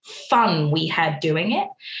much fun we had doing it.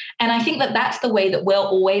 And I think that that's the way that we'll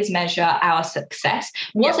always measure our success.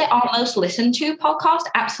 Was it our most listened to podcast?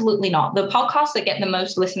 Absolutely not. The podcasts that get the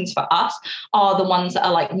most listens for us are the ones that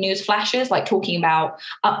are like news flashes, like talking about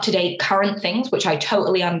up-to-date current things, which I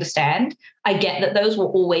totally understand. I get that those will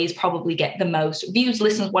always probably get the most views,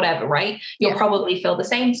 listens, whatever, right? You'll probably feel the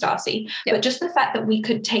same, Stacy. But just the fact that we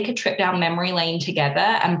could take a trip down memory lane together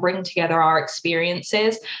and bring together our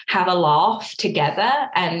experiences, have a laugh together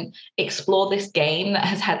and explore this game that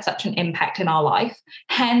has had such an impact in our life,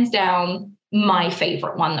 hands down, my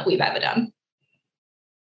favorite one that we've ever done.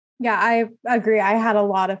 Yeah, I agree. I had a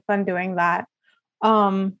lot of fun doing that.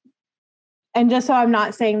 And just so I'm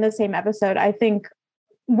not saying the same episode, I think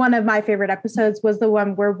one of my favorite episodes was the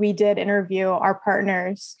one where we did interview our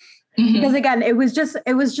partners. Because again, it was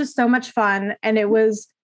just so much fun. And it was,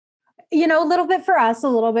 a little bit for us, a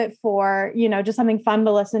little bit for, just something fun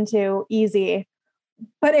to listen to, easy.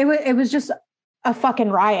 But it was just a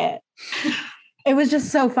fucking riot. It was just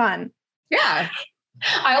so fun. Yeah.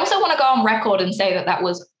 I also want to go on record and say that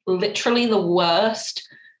was literally the worst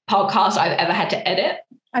podcast I've ever had to edit.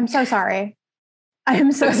 I'm so sorry. I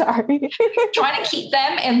am so sorry. Trying to keep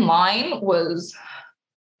them in line was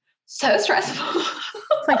so stressful.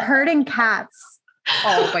 It's like herding cats.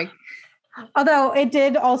 Oh my. Although it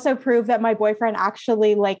did also prove that my boyfriend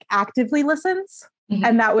actually actively listens.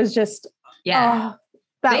 And that was just, they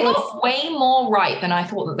got way more right than I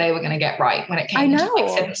thought that they were going to get right when it came to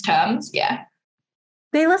Sims terms. Yeah.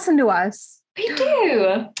 They listen to us. They do.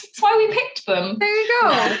 That's why we picked them. There you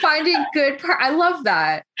go. Finding good I love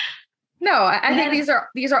that. No, I think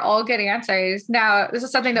these are all good answers. Now, this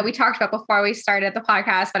is something that we talked about before we started the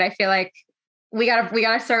podcast, but I feel like we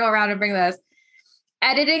gotta circle around and bring this.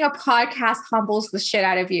 Editing a podcast humbles the shit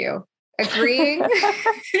out of you. Agreeing?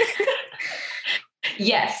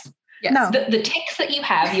 Yes. No. The tics that you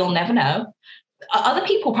have, you'll never know. Other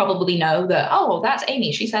people probably know that, oh, that's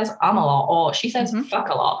Amy. She says a lot, or she says fuck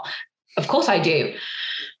a lot. Of course I do.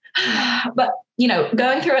 But,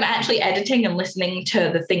 going through and actually editing and listening to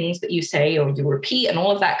the things that you say or you repeat and all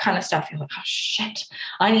of that kind of stuff, you're like, oh, shit,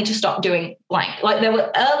 I need to stop doing blank. Like there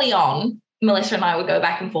were early on, Melissa and I would go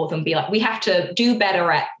back and forth and be like, we have to do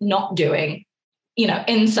better at not doing,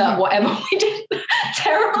 insert whatever we did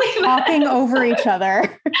terribly. Talking over each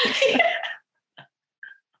other.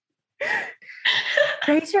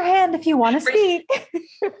 Raise your hand if you want to speak.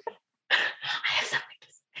 I have something to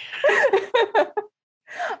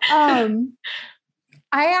say.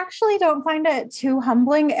 I actually don't find it too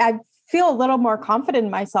humbling. I feel a little more confident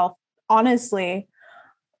in myself, honestly.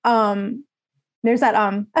 There's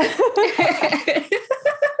that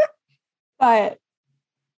but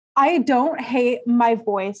I don't hate my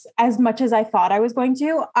voice as much as I thought I was going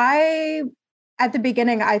to. At the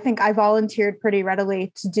beginning, I think I volunteered pretty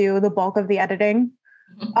readily to do the bulk of the editing.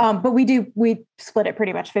 But we split it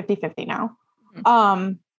pretty much 50-50 now.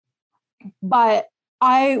 But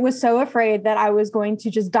I was so afraid that I was going to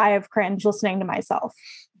just die of cringe listening to myself.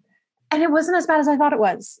 And it wasn't as bad as I thought it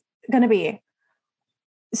was going to be.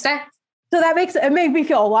 So it made me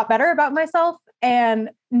feel a lot better about myself. And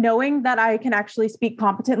knowing that I can actually speak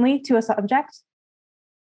competently to a subject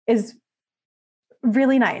is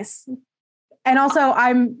really nice. And also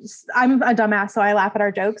I'm a dumbass, so I laugh at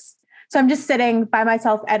our jokes. So I'm just sitting by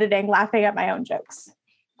myself editing, laughing at my own jokes.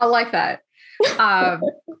 I like that.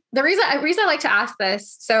 The reason I like to ask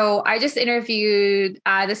this, so I just interviewed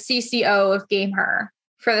the CCO of Game Her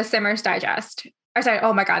for the Simmers Digest. I said,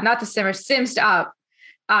 oh my God, not the Simmers, Sims Up.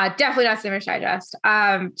 Definitely not Simmers Digest.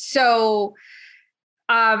 They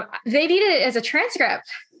needed it as a transcript.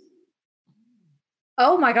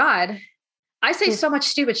 Oh my God. I say so much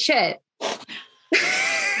stupid shit. I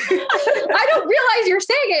don't realize you're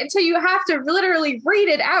saying it until you have to literally read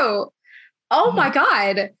it out. Oh my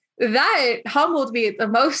God. That humbled me the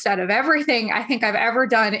most out of everything I think I've ever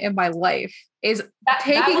done in my life is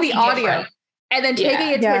taking the audio and then taking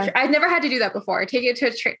it to I've never had to do that before. Taking it to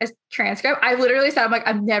a transcript. I literally said,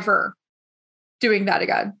 I'm never doing that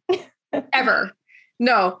again. Ever.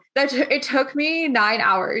 No, it took me 9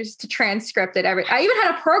 hours to transcript it. I even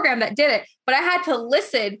had a program that did it, but I had to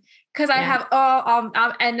listen because I have,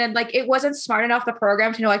 and then like, it wasn't smart enough, the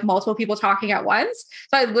program, to know like multiple people talking at once.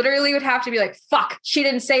 So I literally would have to be like, fuck, she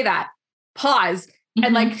didn't say that. Pause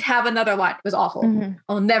and like have another line. It was awful.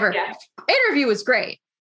 I'll never, interview was great.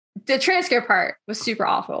 The transcript part was super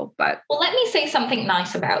awful, but. Well, let me say something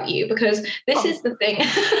nice about you because this is the thing.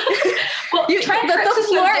 Well, the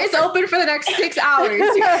floor is open for the next 6 hours.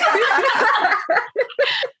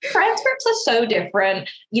 Transcripts are so different.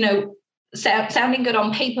 You know, sounding good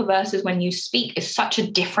on paper versus when you speak is such a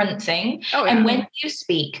different thing. Oh, yeah. And when you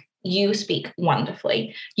speak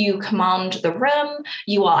wonderfully. You command the room.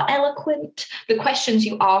 You are eloquent. The questions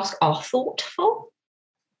you ask are thoughtful.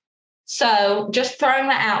 So just throwing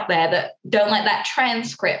that out there, that don't let that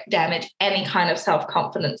transcript damage any kind of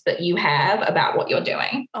self-confidence that you have about what you're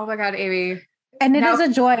doing. Oh my God, Amy. And it is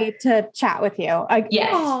a joy to chat with you.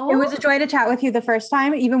 Yes. It was a joy to chat with you the first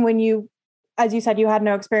time, even when you, as you said, you had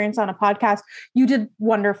no experience on a podcast. You did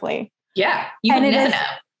wonderfully. Yeah. You would never know.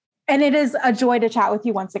 And it is a joy to chat with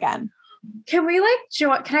you once again. Can we like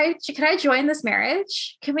join? Can I join this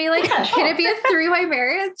marriage? Can we like? Yeah, sure. Can it be a 3-way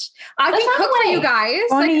marriage? I can cook for you guys.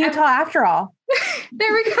 Going to Utah after all.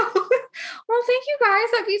 There we go. Well, thank you guys.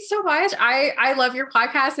 That means so much. I love your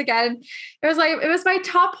podcast again. It was my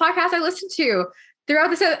top podcast I listened to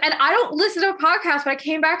throughout this. And I don't listen to a podcast, but I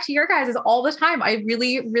came back to your guys' all the time. I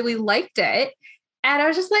really, really liked it. And I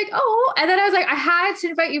was just like, oh, and then I was like, I had to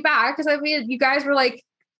invite you back because I mean, you guys were like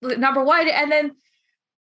number one. And then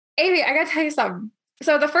Amy, I got to tell you something.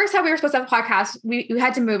 So the first time we were supposed to have a podcast, we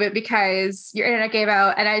had to move it because your internet gave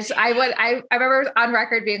out. And I remember on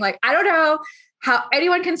record being like, I don't know how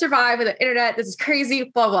anyone can survive with the internet. This is crazy,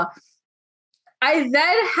 blah, blah.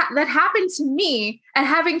 That happened to me and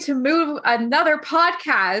having to move another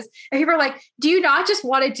podcast. And people are like, do you not just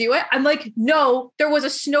want to do it? I'm like, no, there was a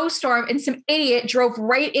snowstorm and some idiot drove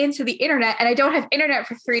right into the internet and I don't have internet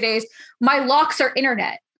for 3 days. My locks are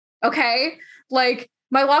internet. Okay. Like,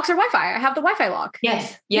 my locks are Wi-Fi. I have the Wi-Fi lock.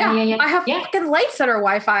 Yes. Yeah. I have fucking lights that are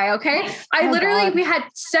Wi-Fi. Okay. Yes. We had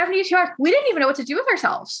 72 hours. We didn't even know what to do with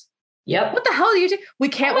ourselves. Yep. What the hell do you do? We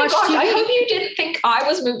can't watch TV. I hope you didn't think I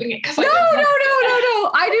was moving it. No.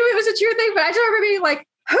 I knew it was a true thing, but I just remember being like,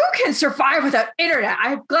 who can survive without internet?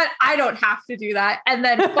 I'm glad I don't have to do that. And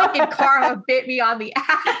then fucking Karma bit me on the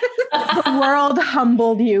ass. The world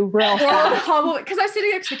humbled you real fast. Because I was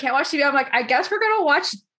sitting next to can't watch TV. I'm like, I guess we're going to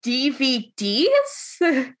watch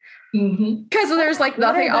DVDs because there's like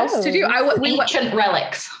nothing else to do. Ancient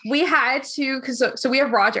relics. We had to so we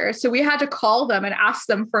have Rogers, so we had to call them and ask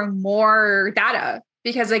them for more data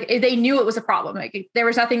because like they knew it was a problem. Like there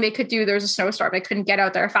was nothing they could do. There was a snowstorm. They couldn't get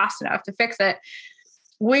out there fast enough to fix it.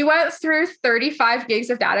 We went through 35 gigs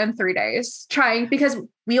of data in 3 days because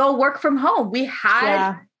we all work from home. We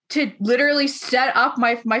had to literally set up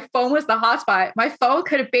my phone was the hotspot. My phone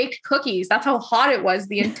could have baked cookies. That's how hot it was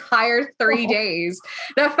the entire 3 days.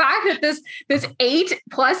 The fact that this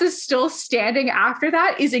 8+ is still standing after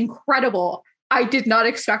that is incredible. I did not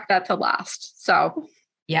expect that to last. So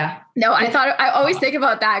yeah. No, I always think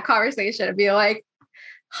about that conversation and be like,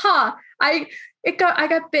 I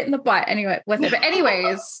got bit in the butt anyway with it. But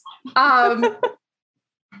anyways,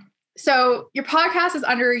 So your podcast is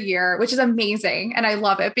under a year, which is amazing. And I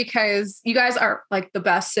love it because you guys are like the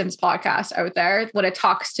best Sims podcast out there when it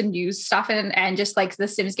talks to news stuff and just like the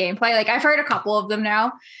Sims gameplay. Like I've heard a couple of them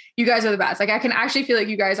now. You guys are the best. Like I can actually feel like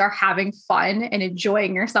you guys are having fun and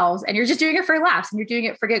enjoying yourselves and you're just doing it for laughs and you're doing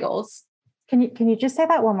it for giggles. Can you just say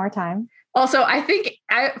that one more time? Also, I think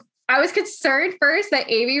I was concerned first that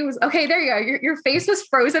Amy was okay. There you go. Your face was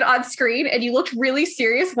frozen on screen and you looked really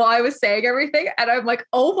serious while I was saying everything. And I'm like,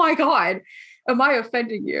 oh my God, am I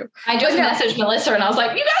offending you? I just messaged Melissa and I was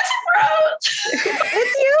like, you guys are froze.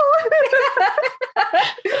 It's you.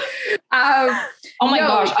 Oh my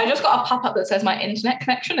gosh. I just got a pop-up that says my internet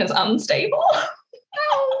connection is unstable.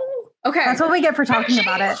 Okay. That's what we get for talking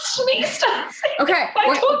about it. Okay.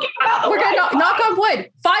 We're going to knock on wood.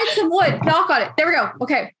 Find some wood. Knock on it. There we go.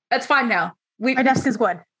 Okay. That's fine now. My desk is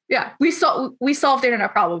wood. Yeah. We solved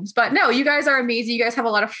internet problems. But no, you guys are amazing. You guys have a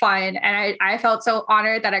lot of fun. And I felt so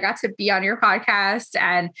honored that I got to be on your podcast.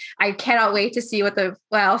 And I cannot wait to see what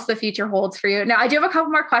else the future holds for you. Now, I do have a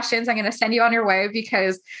couple more questions I'm going to send you on your way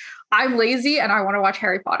because I'm lazy and I want to watch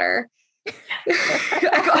Harry Potter.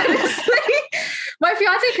 Like, honestly, my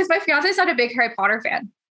fiance is not a big Harry Potter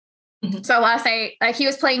fan. Mm-hmm. So last night, like he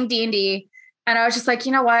was playing D&D and I was just like,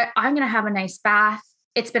 you know what? I'm going to have a nice bath.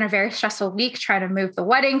 It's been a very stressful week trying to move the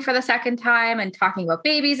wedding for the second time and talking about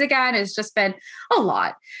babies again. It's just been a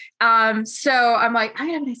lot. So I'm like, I'm going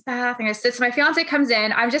to have a nice bath. I'm going to sit. So my fiance comes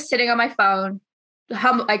in. I'm just sitting on my phone,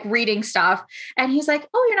 like reading stuff. And he's like,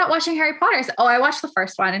 oh, you're not watching Harry Potter? I said, oh, I watched the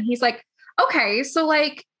first one. And he's like, okay. So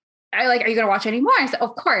like, are you going to watch any more? I said,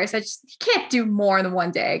 of course. You can't do more than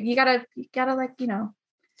one day. You gotta like,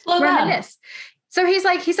 reminisce. So he's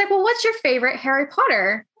like, well, what's your favorite Harry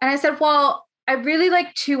Potter? And I said, well, I really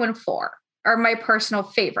like 2 and 4 are my personal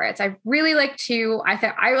favorites. I really like 2. I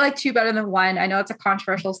think I like 2 better than 1. I know it's a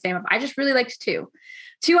controversial statement, but I just really liked 2.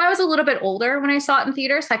 2, I was a little bit older when I saw it in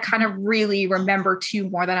theaters. So I kind of really remember 2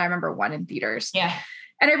 more than I remember 1 in theaters. Yeah.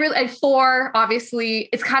 And 4, obviously,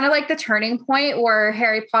 it's kind of like the turning point where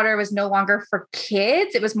Harry Potter was no longer for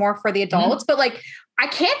kids. It was more for the adults. Mm-hmm. But like, I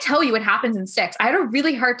can't tell you what happens in 6. I had a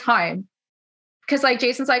really hard time because like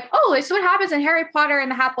Jason's like, oh, this is what happens in Harry Potter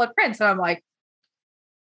and the Half-Blood Prince. And I'm like,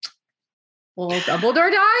 well,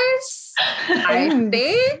 Dumbledore dies, I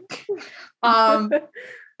think.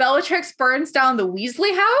 Bellatrix burns down the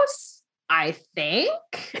Weasley house, I think.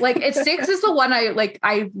 Like, 6 is the one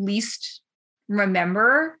I least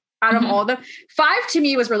remember out of all of them. 5 to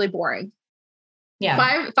me was really boring. Yeah.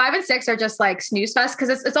 5 and 6 are just like snooze fest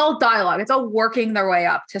because it's all dialogue. It's all working their way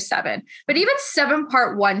up to 7. But even 7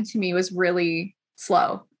 part 1 to me was really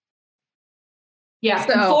slow. Yeah.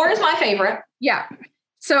 So 4 is my favorite. Yeah.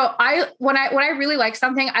 So when I really like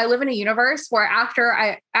something, I live in a universe where after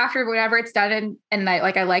whenever it's done and I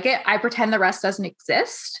like it, I pretend the rest doesn't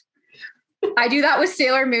exist. I do that with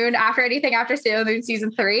Sailor Moon. After Sailor Moon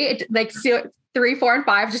season 3, 3, 4, and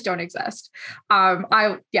 5 just don't exist. They're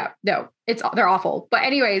awful. But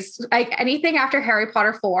anyways, like anything after Harry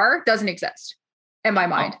Potter 4 doesn't exist in my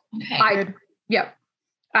mind. Okay.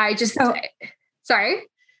 Sorry.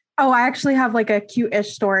 Oh, I actually have like a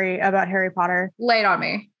cute-ish story about Harry Potter. Lay it on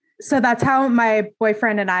me. So that's how my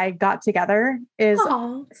boyfriend and I got together is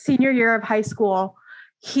senior year of high school.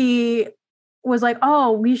 He was like,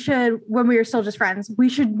 oh, we should, when we were still just friends, we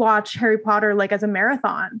should watch Harry Potter like as a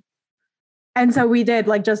marathon. And so we did,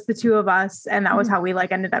 like just the 2 of us. And that was how we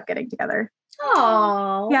like ended up getting together.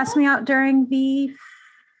 Oh, he asked me out during the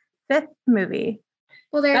 5th movie.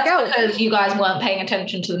 Well, there you go. Because you guys weren't paying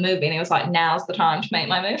attention to the movie and he was like, now's the time to make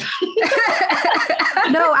my move.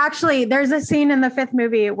 No, actually, there's a scene in the 5th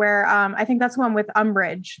movie where I think that's one with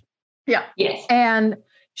Umbridge. Yeah. Yes. And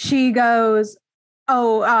she goes,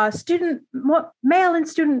 male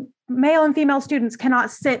and female students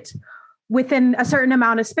cannot sit within a certain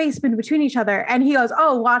amount of space between each other. And he goes,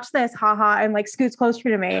 oh, watch this, haha, and like scoots closer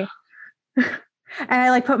to me. And I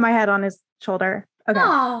like put my head on his shoulder. Okay,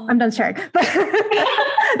 I'm done sharing. But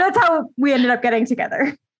that's how we ended up getting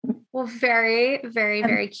together. Well, very, very,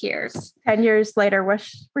 very cute. 10 years later, we're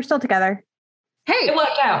still together. Hey, it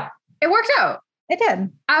worked out. It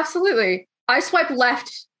did. Absolutely. I swiped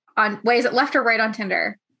left on, is it left or right on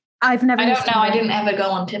Tinder? I don't know. I didn't ever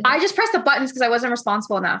go on Tinder. I just pressed the buttons because I wasn't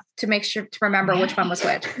responsible enough to make sure to remember which one was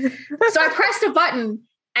which. So I pressed a button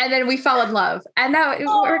and then we fell in love. And now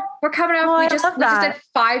we're coming up. We just did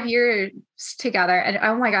 5 years together. And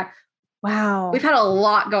oh my God. Wow. We've had a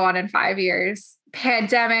lot go on in 5 years.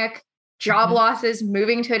 Pandemic, job losses,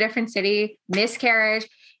 moving to a different city, miscarriage.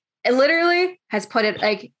 It literally has put it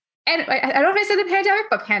like, and I don't know if I said the pandemic,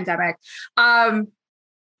 but pandemic.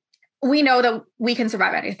 We know that we can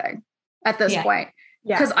survive anything at this point.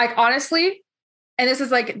 Yeah. Because I honestly, and this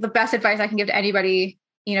is like the best advice I can give to anybody,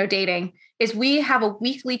 dating, is we have a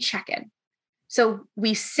weekly check-in. So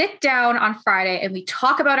we sit down on Friday and we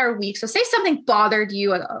talk about our week. So say something bothered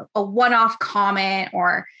you, a one-off comment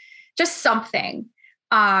or just something.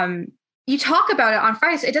 You talk about it on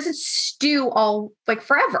Friday, so it doesn't stew all like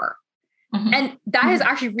forever. Mm-hmm. And that has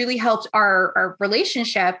actually really helped our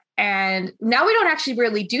relationship. And now we don't actually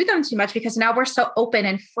really do them too much because now we're so open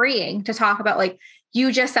and freeing to talk about, like,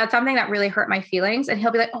 you just said something that really hurt my feelings. And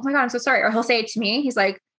he'll be like, oh my God, I'm so sorry. Or he'll say it to me. He's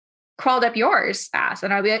like, crawled up yours ass.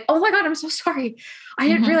 And I'll be like, oh my God, I'm so sorry. I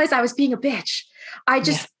didn't realize I was being a bitch. I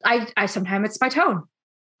sometimes it's my tone.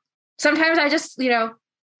 Sometimes I just, I'm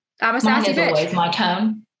a sassy bitch. Mine is always my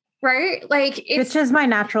tone. Right? Like, it's just my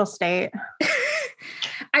natural state.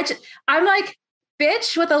 I'm like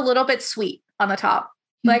bitch with a little bit sweet on the top.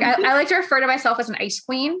 Like I like to refer to myself as an ice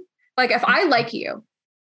queen. Like if I like you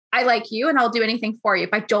and I'll do anything for you.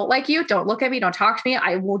 If I don't like you, don't look at me, don't talk to me.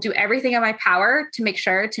 I will do everything in my power to make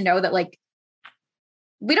sure to know that, like,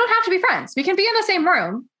 we don't have to be friends. We can be in the same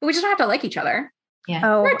room, but we just don't have to like each other. Yeah.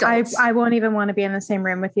 Oh, I won't even want to be in the same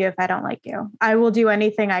room with you if I don't like you. I will do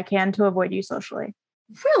anything I can to avoid you socially.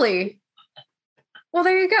 Really? Well,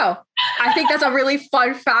 there you go. I think that's a really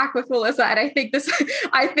fun fact with Melissa. And I think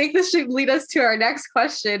this should lead us to our next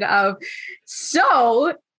question of,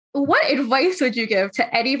 so what advice would you give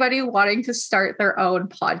to anybody wanting to start their own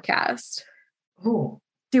podcast? Ooh.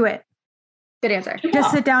 Do it. Good answer.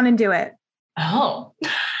 Just sit down and do it. Oh.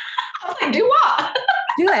 I was like, do what?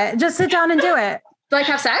 Do it. Just sit down and do it. Like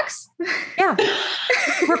have sex? Yeah.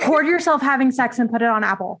 Record yourself having sex and put it on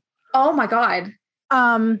Apple. Oh my God.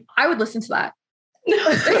 I would listen to that.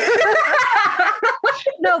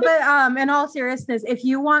 No, but in all seriousness, if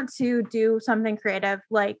you want to do something creative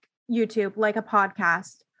like YouTube, like a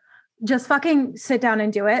podcast, just fucking sit down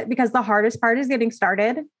and do it, because the hardest part is getting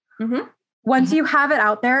started. Mm-hmm. Once you have it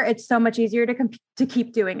out there, it's so much easier to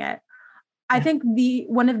keep doing it. I think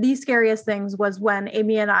one of the scariest things was when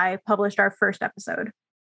Amy and I published our first episode.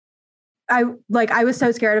 I was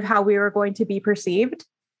so scared of how we were going to be perceived.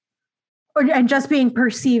 And just being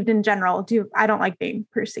perceived in general. I don't like being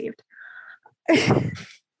perceived.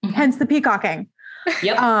 Hence the peacocking.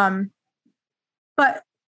 Yep. But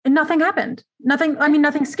nothing happened.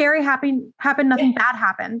 Nothing scary happened. Nothing bad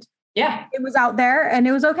happened. Yeah. It was out there and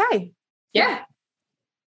it was okay. Yeah.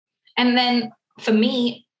 And then for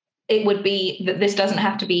me, it would be that this doesn't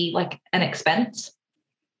have to be like an expense.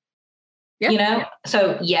 Yeah.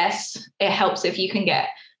 So yes, it helps if you can get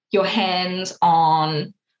your hands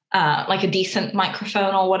on like a decent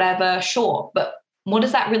microphone or whatever, sure. But what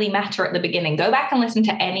does that really matter at the beginning? Go back and listen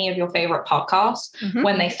to any of your favorite podcasts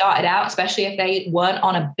when they started out, especially if they weren't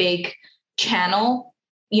on a big channel,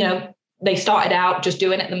 they started out just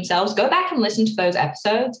doing it themselves. Go back and listen to those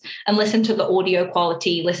episodes and listen to the audio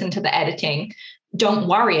quality, listen to the editing. Don't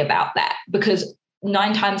worry about that, because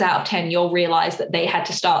 9 times out of 10, you'll realize that they had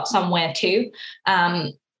to start somewhere too.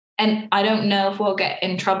 And I don't know if we'll get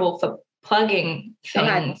in trouble for plugging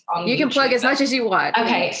things on you can YouTube. Plug as much as you want.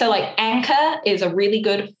 Okay, so like Anchor is a really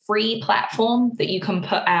good free platform that you can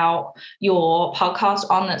put out your podcast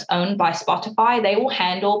on that's owned by Spotify. They will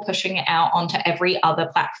handle pushing it out onto every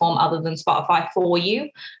other platform other than Spotify for you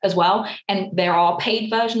as well. And there are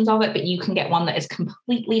paid versions of it, but you can get one that is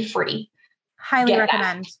completely free. Highly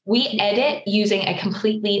recommend. We edit using a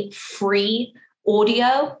completely free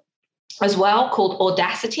audio as well called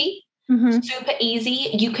Audacity. Super easy.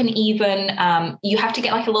 You can even, you have to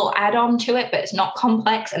get like a little add-on to it, but it's not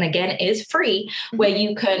complex. And again, it is free, where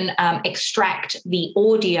you can extract the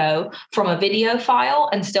audio from a video file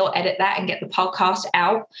and still edit that and get the podcast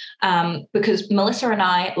out. Because Melissa and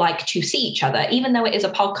I like to see each other, even though it is a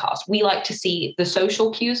podcast, we like to see the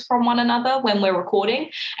social cues from one another when we're recording.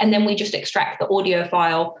 And then we just extract the audio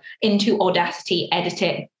file into Audacity, edit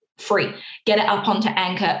it, free, get it up onto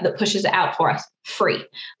Anchor that pushes it out for us, free.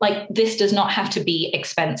 Like, this does not have to be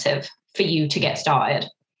expensive for you to get started.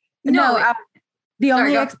 No, the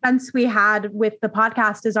only expense we had with the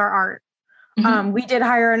podcast is our art. We did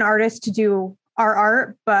hire an artist to do our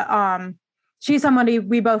art, but she's somebody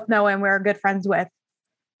we both know and we're good friends with.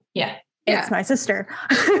 Yeah. It's my sister.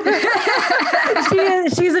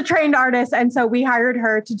 She's a trained artist. And so we hired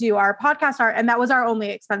her to do our podcast art. And that was our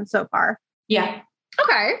only expense so far. Yeah.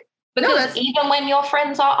 Okay. Because even when your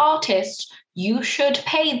friends are artists, you should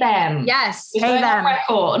pay them. Yes. Pay them.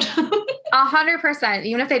 Record. 100%.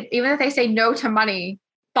 Even if they say no to money,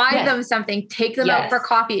 buy them something, take them out for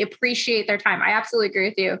coffee, appreciate their time. I absolutely agree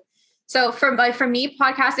with you. So for me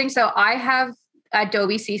podcasting, so I have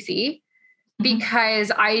Adobe CC because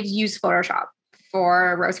I use Photoshop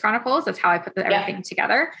for Rose Chronicles. That's how I put everything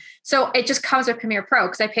together. So it just comes with Premiere Pro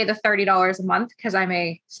because I pay the $30 a month because I'm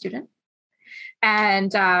a student.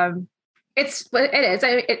 And it's what it is.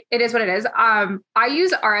 It is what it is. I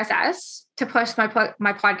use RSS to push my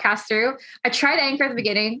podcast through. I tried Anchor at the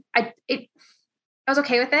beginning. I was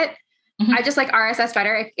okay with it. Mm-hmm. I just like RSS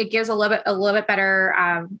better. It gives a little bit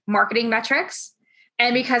better marketing metrics.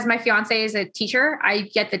 And because my fiance is a teacher, I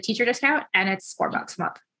get the teacher discount, and it's $4 a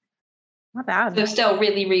month. Not bad. So still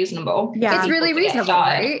really reasonable. Yeah, it's really reasonable,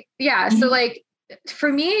 right? Yeah. Mm-hmm. So like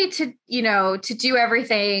for me to do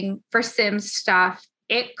everything for Sims stuff,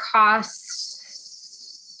 it costs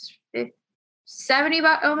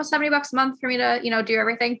almost $70 a month for me to, do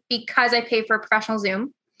everything because I pay for professional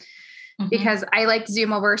Zoom because I like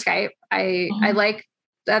Zoom over Skype. I like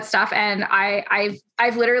that stuff. And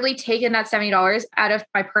I've literally taken that $70 out of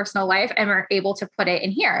my personal life and we're able to put it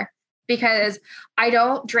in here because I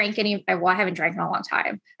don't drink I haven't drank in a long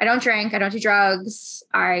time. I don't drink. I don't do drugs.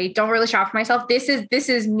 I don't really shop for myself. This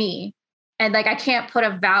is me. And like, I can't put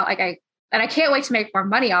a I can't wait to make more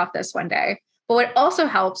money off this one day. But what also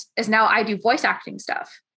helps is now I do voice acting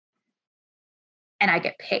stuff and I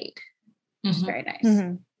get paid, which is very nice.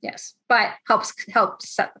 Mm-hmm. Yes. But helps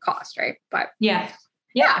set the cost. Right. But yeah.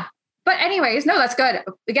 But anyways, no, that's good.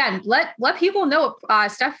 Again, let people know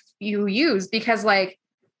stuff you use because like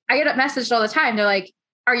I get messaged all the time. They're like,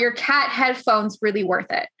 are your cat headphones really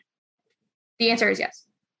worth it? The answer is yes.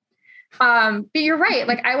 But you're right.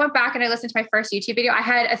 Like I went back and I listened to my first YouTube video. I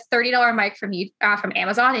had a $30 mic from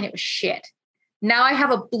Amazon and it was shit. Now I have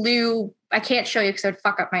a blue, I can't show you because it would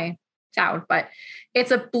fuck up my sound, but it's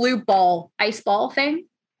a blue ball, ice ball thing.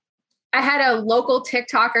 I had a local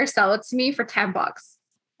TikToker sell it to me for $10.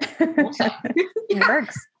 Awesome. It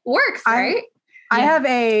works, right? I have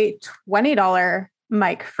a $20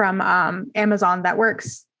 mic from Amazon that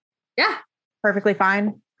works. Yeah. Perfectly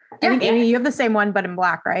fine. I think Amy, you have the same one, but in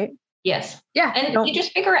black, right? Yes. Yeah. And you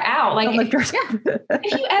just figure it out. Like if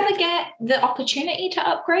you ever get the opportunity to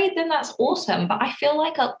upgrade, then that's awesome. But I feel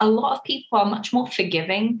like a lot of people are much more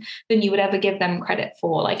forgiving than you would ever give them credit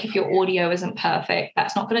for. Like if your audio isn't perfect,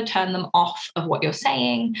 that's not going to turn them off of what you're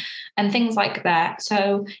saying and things like that.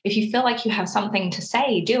 So if you feel like you have something to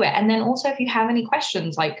say, do it. And then also if you have any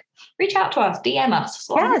questions, like reach out to us, DM us,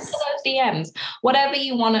 slide into those DMs, whatever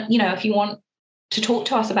you want to, if you want to talk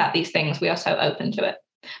to us about these things, we are so open to it.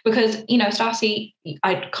 Because, Stacy,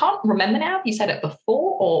 I can't remember now if you said it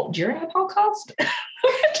before or during the podcast.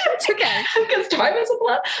 It's okay. Because time is a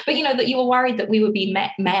blur. But, that you were worried that we would be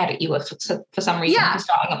mad at you for some reason for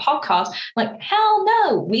starting a podcast. Like, hell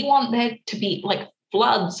no. We want there to be like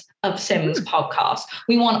floods of Sims podcasts.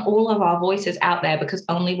 We want all of our voices out there because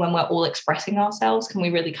only when we're all expressing ourselves can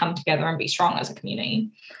we really come together and be strong as a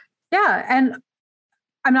community. Yeah. And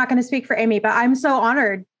I'm not going to speak for Amy, but I'm so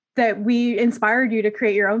honored that we inspired you to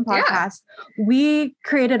create your own podcast. Yeah. We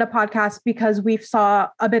created a podcast because we saw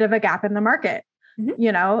a bit of a gap in the market.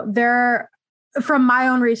 Mm-hmm. From my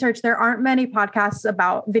own research, there aren't many podcasts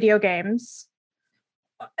about video games,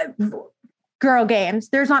 girl games.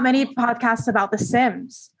 There's not many podcasts about The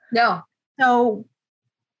Sims. No. So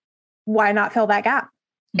why not fill that gap?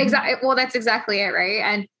 Exactly. Well, that's exactly it. Right.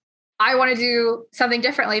 And I want to do something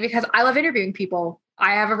differently because I love interviewing people.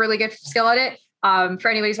 I have a really good skill at it. For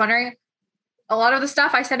anybody who's wondering, a lot of the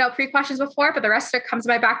stuff I send out pre-questions before, but the rest of it comes in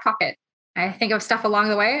my back pocket. I think of stuff along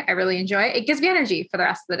the way. I really enjoy it. It gives me energy for the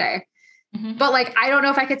rest of the day. Mm-hmm. But like, I don't know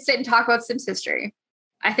if I could sit and talk about Sims history.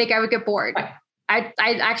 I think I would get bored. I'd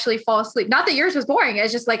actually fall asleep. Not that yours was boring.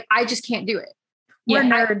 It's just like, I just can't do it. We're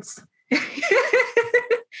nerds.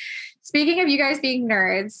 Speaking of you guys being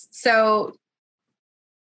nerds, so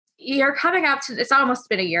you're coming up to, it's almost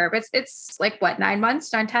been a year, but it's like what, 9 months,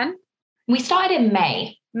 10? We started in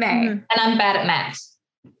May. And I'm bad at maths.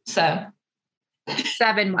 So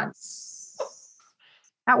 7 months.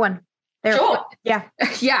 That one. There. Sure. Yeah.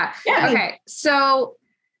 Yeah. Okay. So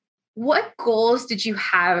what goals did you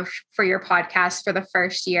have for your podcast for the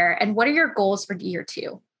first year? And what are your goals for year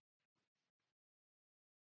 2?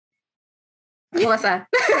 Melissa,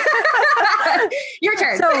 your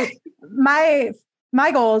turn. So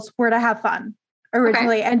my goals were to have fun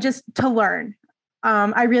originally and just to learn.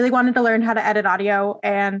 I really wanted to learn how to edit audio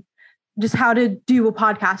and just how to do a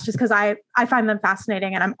podcast, just because I find them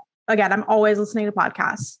fascinating. And I'm always listening to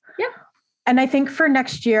podcasts. Yeah. And I think for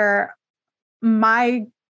next year, my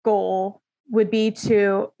goal would be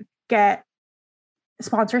to get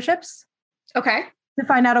sponsorships. Okay. To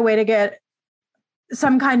find out a way to get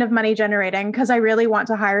some kind of money generating, because I really want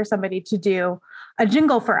to hire somebody to do a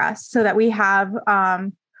jingle for us so that we have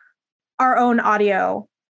our own audio,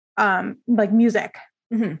 like music.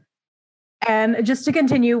 Mm-hmm. and just to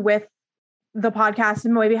continue with the podcast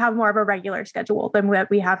and maybe have more of a regular schedule than what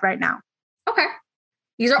we have right now. Okay.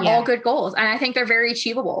 These are all good goals. And I think they're very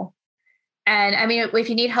achievable. And I mean, if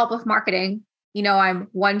you need help with marketing, I'm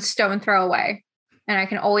one stone throw away, and I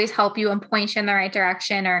can always help you and point you in the right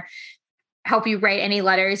direction, or help you write any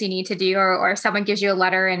letters you need to do, or if someone gives you a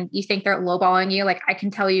letter and you think they're lowballing you, like I can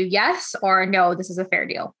tell you yes or no, this is a fair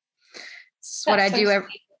deal. It's what I do.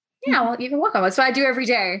 Well, you can work on it. So I do every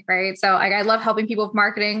day. Right. So I love helping people with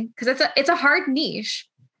marketing because it's a hard niche.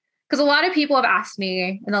 Because a lot of people have asked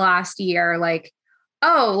me in the last year, like,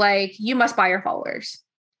 oh, like you must buy your followers.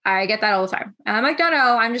 I get that all the time. And I'm like, no,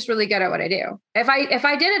 I'm just really good at what I do. If I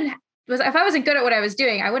wasn't good at what I was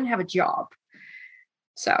doing, I wouldn't have a job.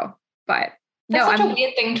 So, but that's such a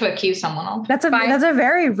weird thing to accuse someone of. That's a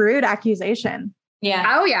very rude accusation.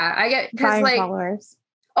 Yeah. Oh yeah. I get, because like, followers.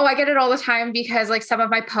 Oh, I get it all the time because like some of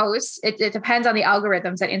my posts, it depends on the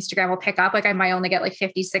algorithms that Instagram will pick up. Like I might only get like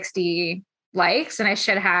 50, 60 likes, and I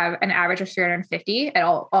should have an average of 350 at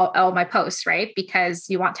all my posts, right? Because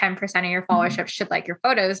you want 10% of your followership should like your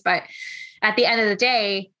photos. But at the end of the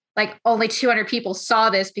day, like only 200 people saw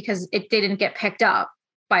this because it didn't get picked up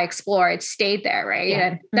by Explore. It stayed there, right? Yeah.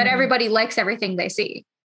 And that everybody likes everything they see.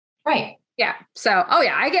 Right. Yeah. So,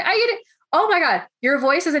 I get it. Oh my God, your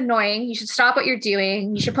voice is annoying. You should stop what you're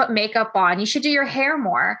doing. You should put makeup on. You should do your hair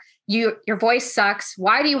more. Your voice sucks.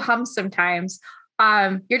 Why do you hum sometimes?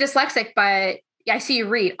 You're dyslexic, but I see you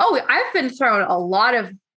read. Oh, I've been thrown a lot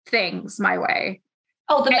of things my way.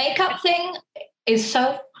 Oh, the makeup thing is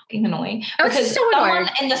so fucking annoying. Because someone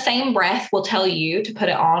in the same breath will tell you to put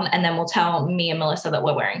it on and then will tell me and Melissa that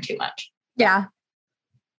we're wearing too much. Yeah.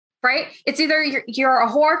 Right? It's either you're a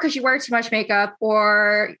whore because you wear too much makeup,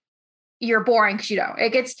 or you're boring because you don't.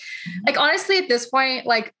 It gets like, honestly, at this point,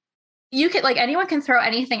 like you could, like anyone can throw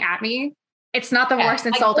anything at me. It's not the worst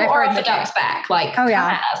insult I've heard in the ducks back. Like, oh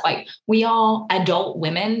yeah, like we are adult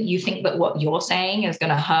women. You think that what you're saying is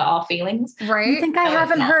going to hurt our feelings, right? You think I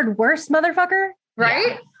haven't heard worse, motherfucker? Right?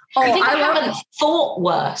 Yeah. Oh, I haven't thought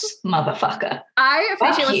worse, motherfucker. I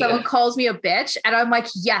appreciate when someone calls me a bitch, and I'm like,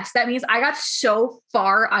 yes, that means I got so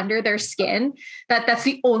far under their skin that that's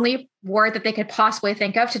the only word that they could possibly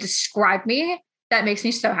think of to describe me. That makes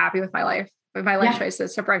me so happy with my life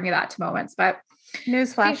choices to bring me that to moments. But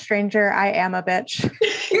newsflash, stranger, I am a bitch.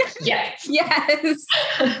 Yes.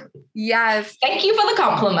 Yes. Thank you for the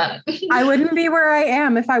compliment. I wouldn't be where I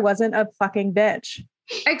am if I wasn't a fucking bitch.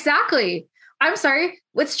 Exactly. I'm sorry.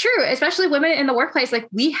 It's true, especially women in the workplace. Like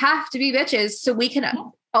we have to be bitches so we can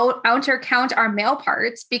count our male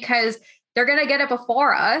parts, because they're going to get it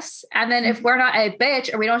before us. And then if we're not a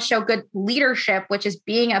bitch or we don't show good leadership, which is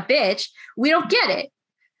being a bitch, we don't get it.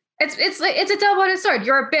 It's a double-edged sword.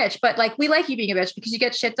 You're a bitch, but like we like you being a bitch because you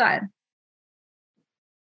get shit done.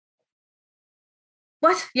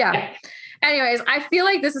 What? Yeah. Anyways, I feel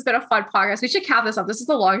like this has been a fun podcast. We should cap this up. This is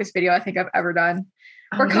the longest video I think I've ever done.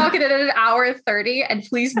 We're clocking it at 1 hour and 30. And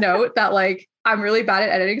please note that like I'm really bad at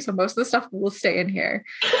editing, so most of the stuff will stay in here.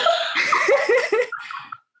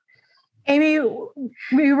 Amy,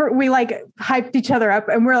 we like hyped each other up,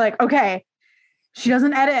 and we're like, okay, she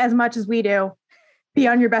doesn't edit as much as we do. Be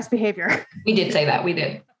on your best behavior. We did say that. We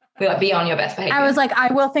did. We like, be on your best behavior. I was like,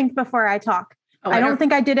 I will think before I talk. I don't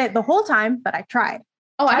think I did it the whole time, but I tried.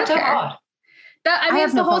 Oh, I don't care.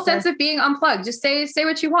 It's the whole sense of being unplugged. Just say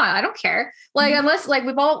what you want. I don't care. Like, unless like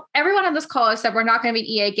everyone on this call has said we're not going to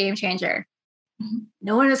be an EA game changer.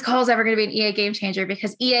 No one in this call is ever going to be an EA game changer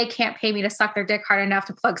because EA can't pay me to suck their dick hard enough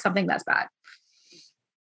to plug something that's bad.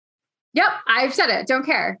 Yep. I've said it. Don't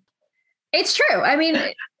care. It's true. I mean,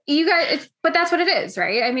 you guys, but that's what it is,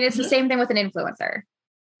 right? I mean, it's the same thing with an influencer.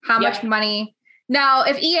 How much money? Now,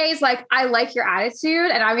 if EA is like, I like your attitude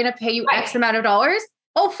and I'm going to pay you X amount of dollars.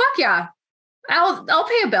 Oh, fuck yeah. I'll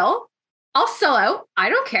pay a bill. I'll sell out. I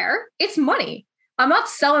don't care. It's money. I'm not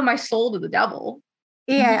selling my soul to the devil.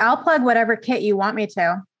 Yeah, I'll plug whatever kit you want me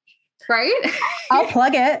to. Right? I'll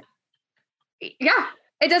plug it. Yeah.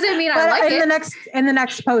 It doesn't mean I like it. In the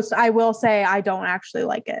next post, I will say I don't actually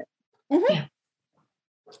like it. Mm-hmm. Yeah.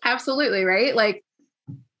 Absolutely. Right. Like,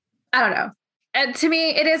 I don't know. And to me,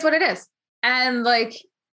 it is what it is. And like,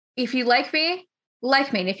 if you like me.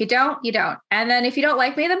 And if you don't, you don't. And then if you don't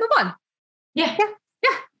like me, then move on. Yeah.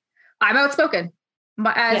 I'm outspoken.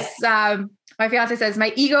 As my fiance says,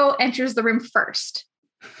 my ego enters the room first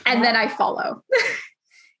and then I follow.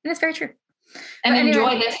 And it's very true. And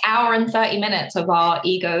enjoy this hour and 30 minutes of our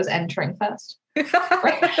egos entering first.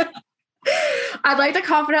 I'd like to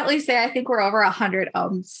confidently say, I think we're over 100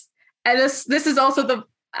 ums. And this is also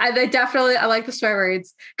I like the swear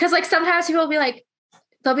words. Cause like sometimes people will be like,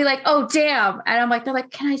 they'll be like, oh, damn. And I'm like, they're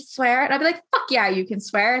like, can I swear? And I'll be like, fuck yeah, you can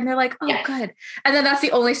swear. And they're like, oh, Yes. good. And then that's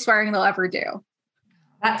the only swearing they'll ever do.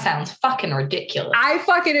 That sounds fucking ridiculous. I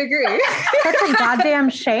fucking agree. Such a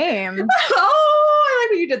goddamn shame. Oh, I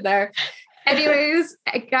like what you did there. Anyways,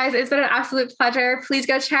 guys, it's been an absolute pleasure. Please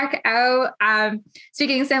go check out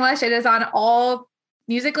Speaking Simlish. It is on all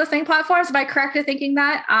music listening platforms. Am I correct in thinking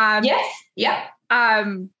that? Yes. Yeah.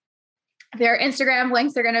 Their Instagram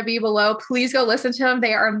links are going to be below. Please go listen to them.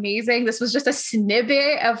 They are amazing. This was just a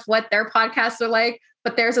snippet of what their podcasts are like,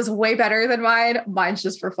 but theirs is way better than mine. Mine's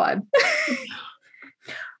just for fun.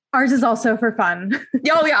 Ours is also for fun.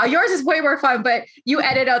 Oh yeah, yours is way more fun, but you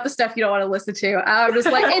edit out the stuff you don't want to listen to. I'm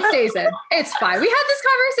just like, it stays in. It's fine. We had this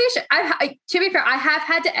conversation. To be fair, I have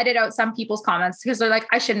had to edit out some people's comments because they're like,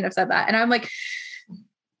 I shouldn't have said that. And I'm like,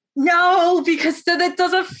 no, because then it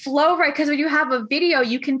doesn't flow right. Because when you have a video,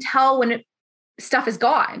 you can tell when stuff is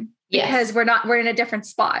gone because we're in a different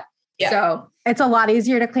spot. Yeah. So it's a lot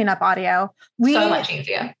easier to clean up audio. So much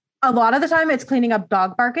easier. A lot of the time it's cleaning up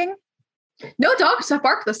dog barking. No dogs have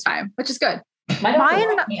barked this time, which is good.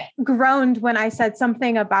 Mine groaned when I said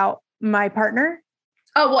something about my partner.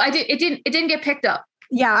 Oh, well, I did. It didn't get picked up.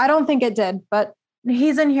 Yeah, I don't think it did, but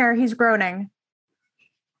he's in here. He's groaning.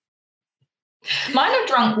 Mine have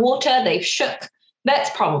drunk water. They've shook. That's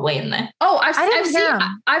probably in there. Oh,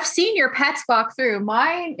 I've seen your pets walk through.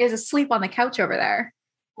 Mine is asleep on the couch over there.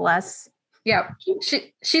 Bless. Yeah,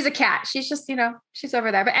 she's a cat. She's just, she's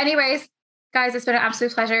over there. But anyways, guys, it's been an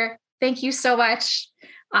absolute pleasure. Thank you so much.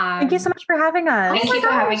 Thank you so much for having us. Thank you for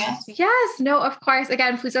having us. Yes, no, of course.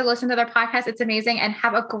 Again, please go listen to their podcast. It's amazing. And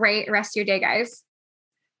have a great rest of your day, guys.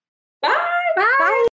 Bye. Bye.